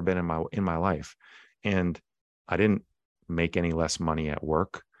shape I've ever been in my life. And I didn't make any less money at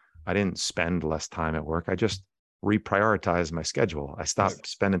work. I didn't spend less time at work. I just reprioritized my schedule. I stopped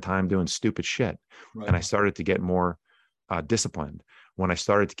spending time doing stupid shit. And I started to get more disciplined. When I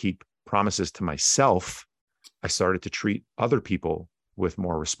started to keep promises to myself, I started to treat other people with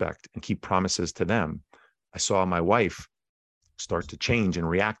more respect and keep promises to them. I saw my wife start to change and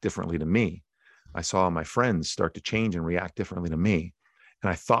react differently to me. I saw my friends start to change and react differently to me. And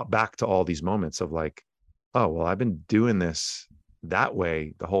I thought back to all these moments of like, oh, well, I've been doing this that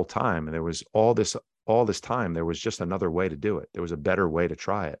way the whole time. And there was all this time, there was just another way to do it. There was a better way to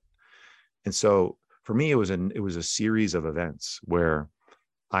try it. And so for me, it was a series of events where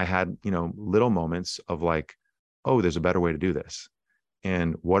I had, little moments of like, oh, there's a better way to do this.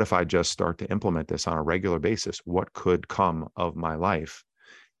 And what if I just start to implement this on a regular basis? What could come of my life?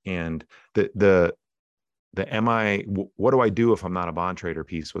 And what do I do if I'm not a bond trader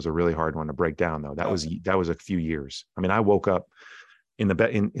piece was a really hard one to break down, though. That was a few years. I mean, I woke up in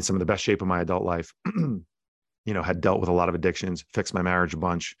some of the best shape of my adult life, had dealt with a lot of addictions, fixed my marriage a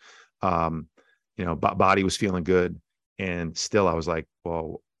bunch. Body was feeling good. And still I was like,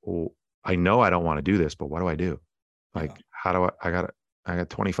 well, I know I don't want to do this, but what do I do? Like, how do I got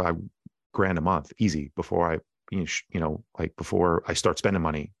 25 grand a month easy before before I start spending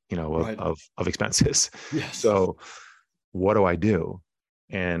money, of expenses. Yes. So what do I do?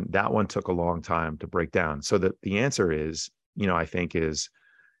 And that one took a long time to break down. So the answer is, I think is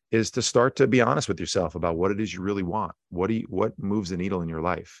to start to be honest with yourself about what it is you really want. What moves the needle in your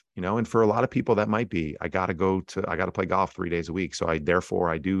life, and for a lot of people that might be, I got to play golf 3 days a week. So I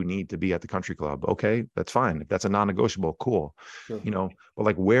do need to be at the country club. Okay, that's fine. If that's a non-negotiable, cool. Sure. But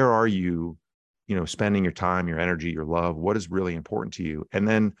like, where are you, spending your time, your energy, your love? What is really important to you? And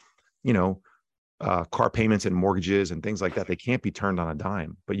then, car payments and mortgages and things like that, they can't be turned on a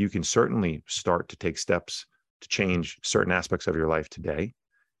dime, but you can certainly start to take steps to change certain aspects of your life today.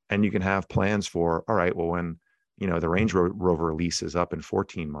 And you can have plans for, all right, well, when, the Range Rover lease is up in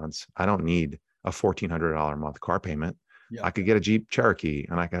 14 months, I don't need a $1,400 a month car payment. Yeah. I could get a Jeep Cherokee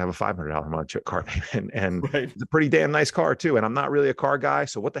and I could have a $500 a month car payment. And It's a pretty damn nice car too. And I'm not really a car guy.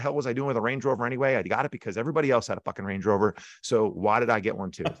 So what the hell was I doing with a Range Rover anyway? I got it because everybody else had a fucking Range Rover. So why did I get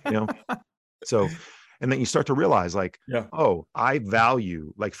one too? So, and then you start to realize like, oh, I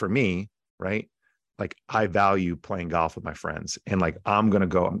value, like for me, right? Like I value playing golf with my friends, and like I'm gonna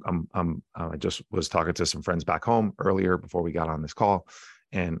go. I just was talking to some friends back home earlier before we got on this call,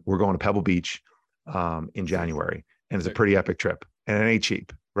 and we're going to Pebble Beach in January, and it's a pretty epic trip, and it ain't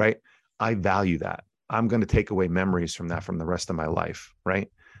cheap, right? I value that. I'm going to take away memories from that from the rest of my life, right?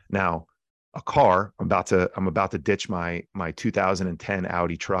 Now, a car, I'm about to ditch my 2010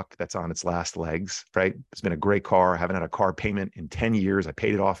 Audi truck that's on its last legs, right? It's been a great car. I haven't had a car payment in 10 years. I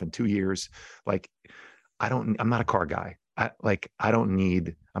paid it off in 2 years. Like, I'm not a car guy. I'm going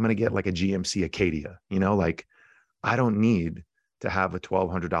to get like a GMC Acadia, like I don't need to have a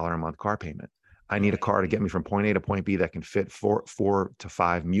 $1,200 a month car payment. I need a car to get me from point A to point B that can fit four to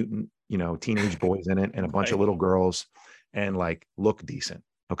five mutant, teenage boys in it and a bunch of little girls and like look decent.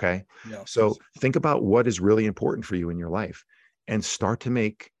 Okay. Yeah, so think about what is really important for you in your life and start to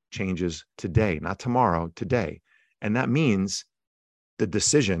make changes today, not tomorrow, today. And that means the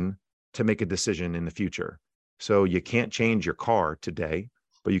decision to make a decision in the future. So you can't change your car today,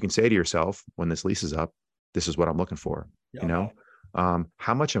 but you can say to yourself, when this lease is up, this is what I'm looking for.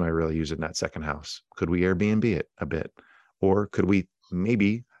 How much am I really using that second house? Could we Airbnb it a bit? Or could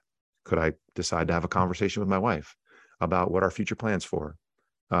I decide to have a conversation with my wife about what our future plans for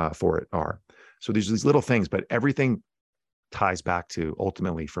it are? So there's these little things, but everything ties back to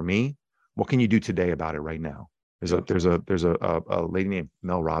ultimately for me, what can you do today about it right now? There's a lady named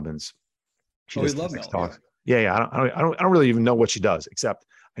Mel Robbins. She does TEDx talks. Yeah. I don't really even know what she does, except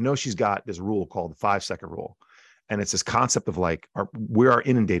I know she's got this rule called the 5-second rule. And it's this concept of like, we are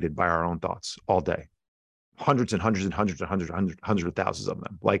inundated by our own thoughts all day, hundreds and hundreds and hundreds and hundreds of thousands of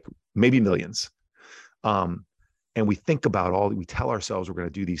them, like maybe millions. And we think about we tell ourselves we're going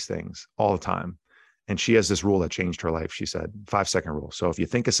to do these things all the time. And she has this rule that changed her life. She said 5-second rule. So if you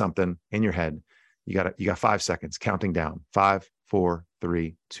think of something in your head, you got 5 seconds counting down, 5, 4,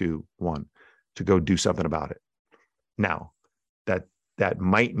 3, 2, 1 to go do something about it. Now that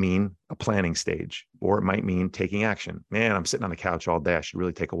might mean a planning stage, or it might mean taking action. Man, I'm sitting on the couch all day. I should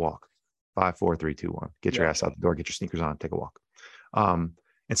really take a walk. 5, 4, 3, 2, 1, get your ass out the door, get your sneakers on, take a walk.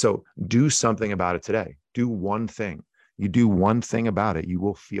 And so do something about it today. Do one thing. You do one thing about it, you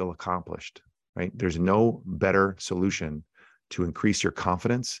will feel accomplished, right? There's no better solution to increase your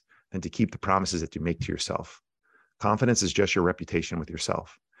confidence than to keep the promises that you make to yourself. Confidence is just your reputation with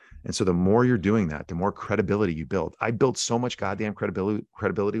yourself. And so the more you're doing that, the more credibility you build. I built so much goddamn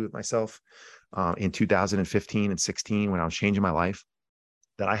credibility with myself in 2015 and 16 when I was changing my life,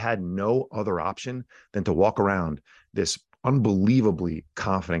 that I had no other option than to walk around this unbelievably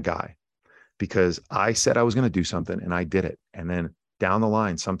confident guy, because I said I was going to do something and I did it. And then down the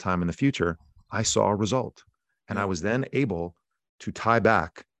line, sometime in the future, I saw a result, and I was then able to tie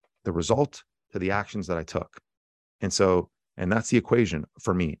back the result to the actions that I took. And that's the equation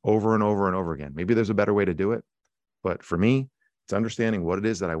for me over and over and over again. Maybe there's a better way to do it, but for me, it's understanding what it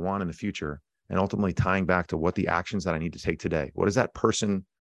is that I want in the future and ultimately tying back to what the actions that I need to take today. What does that person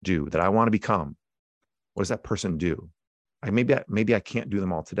do that I want to become? What does that person do? Maybe I can't do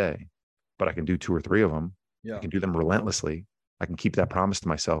them all today, but I can do 2 or 3 of them. I Yeah. can do them relentlessly. I can keep that promise to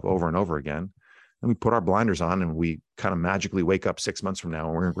myself over and over again. And we put our blinders on and we kind of magically wake up 6 months from now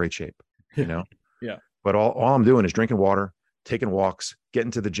and we're in great shape, you know? Yeah. But all I'm doing is drinking water, taking walks,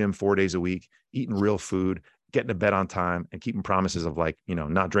 getting to the gym 4 days a week, eating real food, getting to bed on time, and keeping promises of, like,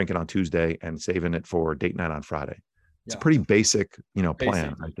 not drinking on Tuesday and saving it for date night on Friday. It's a Yeah. pretty basic, plan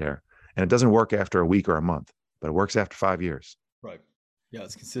Basic. right there. And it doesn't work after a week or a month, but it works after 5 years. Right. Yeah.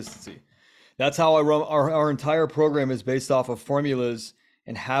 It's consistency. That's how I run our entire program is based off of formulas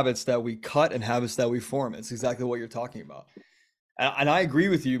and habits that we cut and habits that we form. It's exactly what you're talking about. And I agree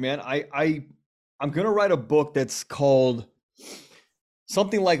with you, man. I'm going to write a book that's called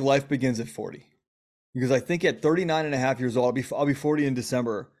something like Life Begins at 40. Because I think at 39 and a half years old, I'll be 40 in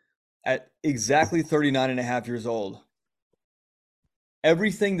December. At exactly 39 and a half years old,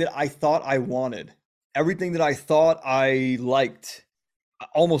 everything that I thought I wanted, everything that I thought I liked,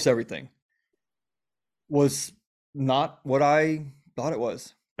 almost everything was not what I thought it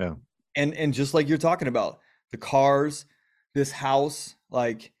was. Yeah. And just like you're talking about, the cars, this house,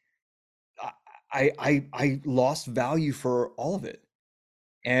 like I lost value for all of it.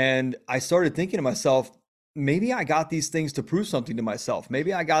 And I started thinking to myself, maybe I got these things to prove something to myself.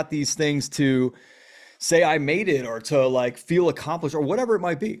 Maybe I got these things to say I made it, or to like feel accomplished, or whatever it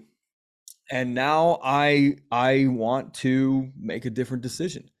might be. And now I want to make a different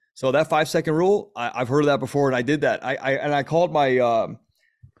decision. So that 5-second rule, I've heard of that before, and I did that. I called my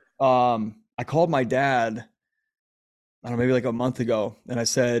dad, I don't know, maybe like a month ago, and I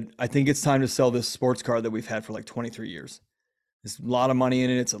said, I think it's time to sell this sports car that we've had for like 23 years. There's a lot of money in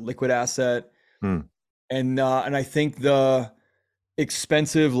it. It's a liquid asset. And I think the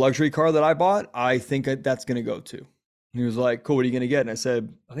expensive luxury car that I bought, I think that's going to go too. He was like, cool, what are you going to get? And I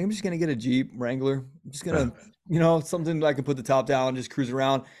said, I think I'm just going to get a Jeep Wrangler. I'm just going to, something that I can put the top down, just cruise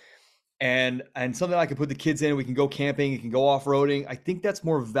around, and something I can put the kids in. We can go camping. You can go off-roading. I think that's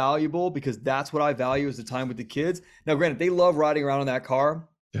more valuable because that's what I value, is the time with the kids. Now, granted, they love riding around in that car.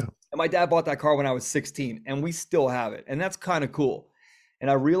 Yeah. And my dad bought that car when I was 16, and we still have it. And that's kind of cool.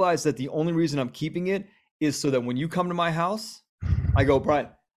 And I realized that the only reason I'm keeping it is so that when you come to my house, I go, Brian,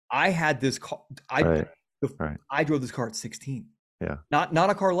 I had this car. I drove this car at 16. Yeah. Not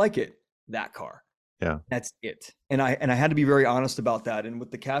a car like it, that car. Yeah. That's it. And I had to be very honest about that. And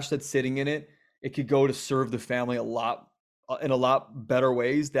with the cash that's sitting in it, it could go to serve the family in a lot better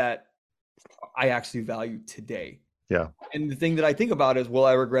ways that I actually value today. Yeah. And the thing that I think about is, will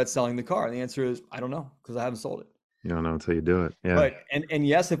I regret selling the car? And the answer is, I don't know, because I haven't sold it. You don't know until you do it. Yeah. Right. And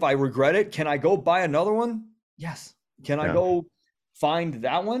yes, if I regret it, can I go buy another one? Yes. Can I go find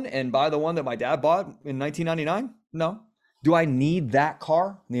that one and buy the one that my dad bought in 1999? No. Do I need that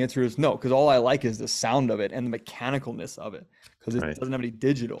car? And the answer is no, because all I like is the sound of it and the mechanicalness of it, because it doesn't have any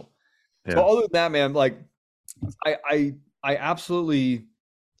digital. Yeah. So other than that, man, like I absolutely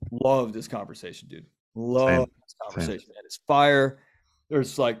love this conversation, dude. Love this conversation, man. It's fire.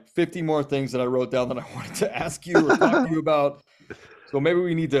 There's like 50 more things that I wrote down that I wanted to ask you or talk to you about. So maybe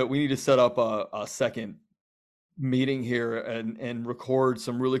we need to set up a second meeting here and record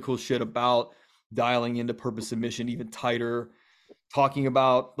some really cool shit about dialing into purpose and mission even tighter, talking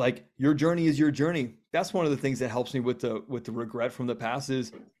about like your journey is your journey. That's one of the things that helps me with the regret from the past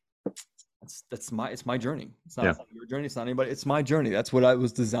is it's my journey. It's not your journey. It's not anybody. It's my journey. That's what I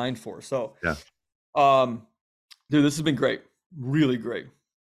was designed for. So dude, this has been great. Really great.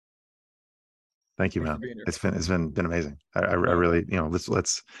 Thank you, man. It's been amazing. I really,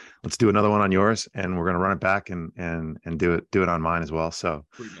 let's do another one on yours, and we're gonna run it back and do it on mine as well. So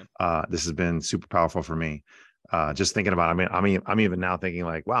this has been super powerful for me. Just thinking about, I'm even now thinking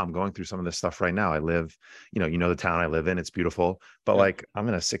like, wow, I'm going through some of this stuff right now. I live, the town I live in, it's beautiful, but like I'm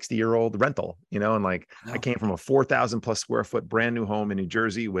in a 60-year-old rental, and like I came from a 4,000 plus square foot brand new home in New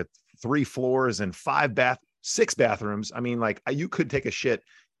Jersey with 3 floors and 6 bathrooms. I mean, like you could take a shit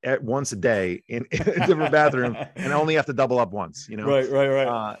once a day in a different bathroom and only have to double up once,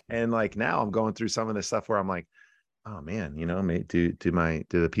 Right. And like now I'm going through some of this stuff where I'm like, oh man, do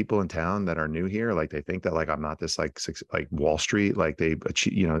the people in town that are new here, like they think that like I'm not this like Wall Street, like they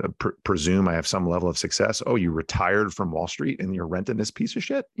presume I have some level of success. Oh, you retired from Wall Street and you're renting this piece of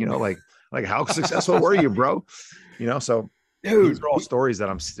shit, like how successful were you, bro? So dude, these are all stories that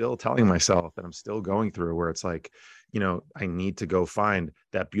I'm still telling myself, that I'm still going through, where it's like, I need to go find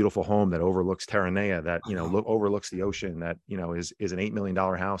that beautiful home that overlooks Terranea, that, overlooks the ocean, that, is an $8 million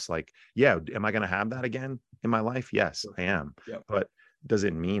house. Like, yeah. Am I going to have that again in my life? Yes, I am. Yep. But does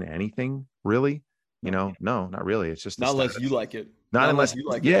it mean anything really? No, not really. It's just not unless you like it. Not Not unless, unless you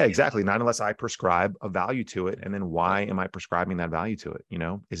like it. yeah, exactly. Not unless I prescribe a value to it. And then why am I prescribing that value to it?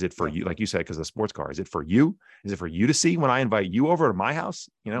 Is it for Yeah. you? Like you said, because the sports car, is it for you? Is it for you to see when I invite you over to my house,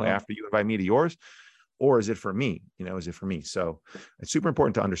 Yeah. after you invite me to yours? Or is it for me? Is it for me? So it's super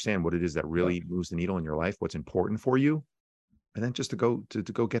important to understand what it is that Yeah. really moves the needle in your life, what's important for you. And then just to go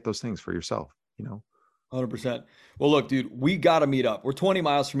get those things for yourself. 100%. Well, look, dude, we got to meet up. We're 20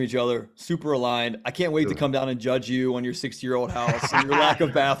 miles from each other, super aligned. I can't wait to Really. come down and judge you on your 60-year-old house and your lack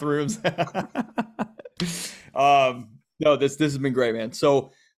of bathrooms. No, this has been great, man.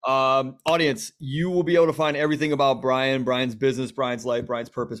 So, audience, you will be able to find everything about Brian, Brian's business, Brian's life, Brian's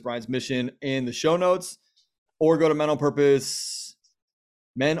purpose, Brian's mission in the show notes, or go to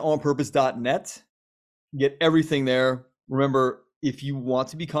menonpurpose.net. Get everything there. Remember, if you want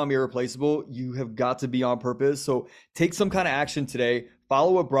to become irreplaceable, you have got to be on purpose. So take some kind of action today.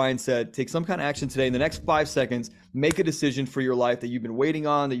 Follow what Brian said. Take some kind of action today. In the next 5 seconds, make a decision for your life that you've been waiting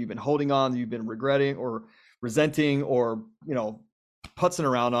on, that you've been holding on, that you've been regretting or resenting or, putzing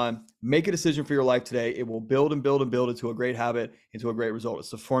around on. Make a decision for your life today. It will build and build and build into a great habit, into a great result.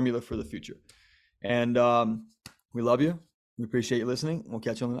 It's the formula for the future. And we love you. We appreciate you listening. We'll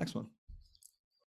catch you on the next one.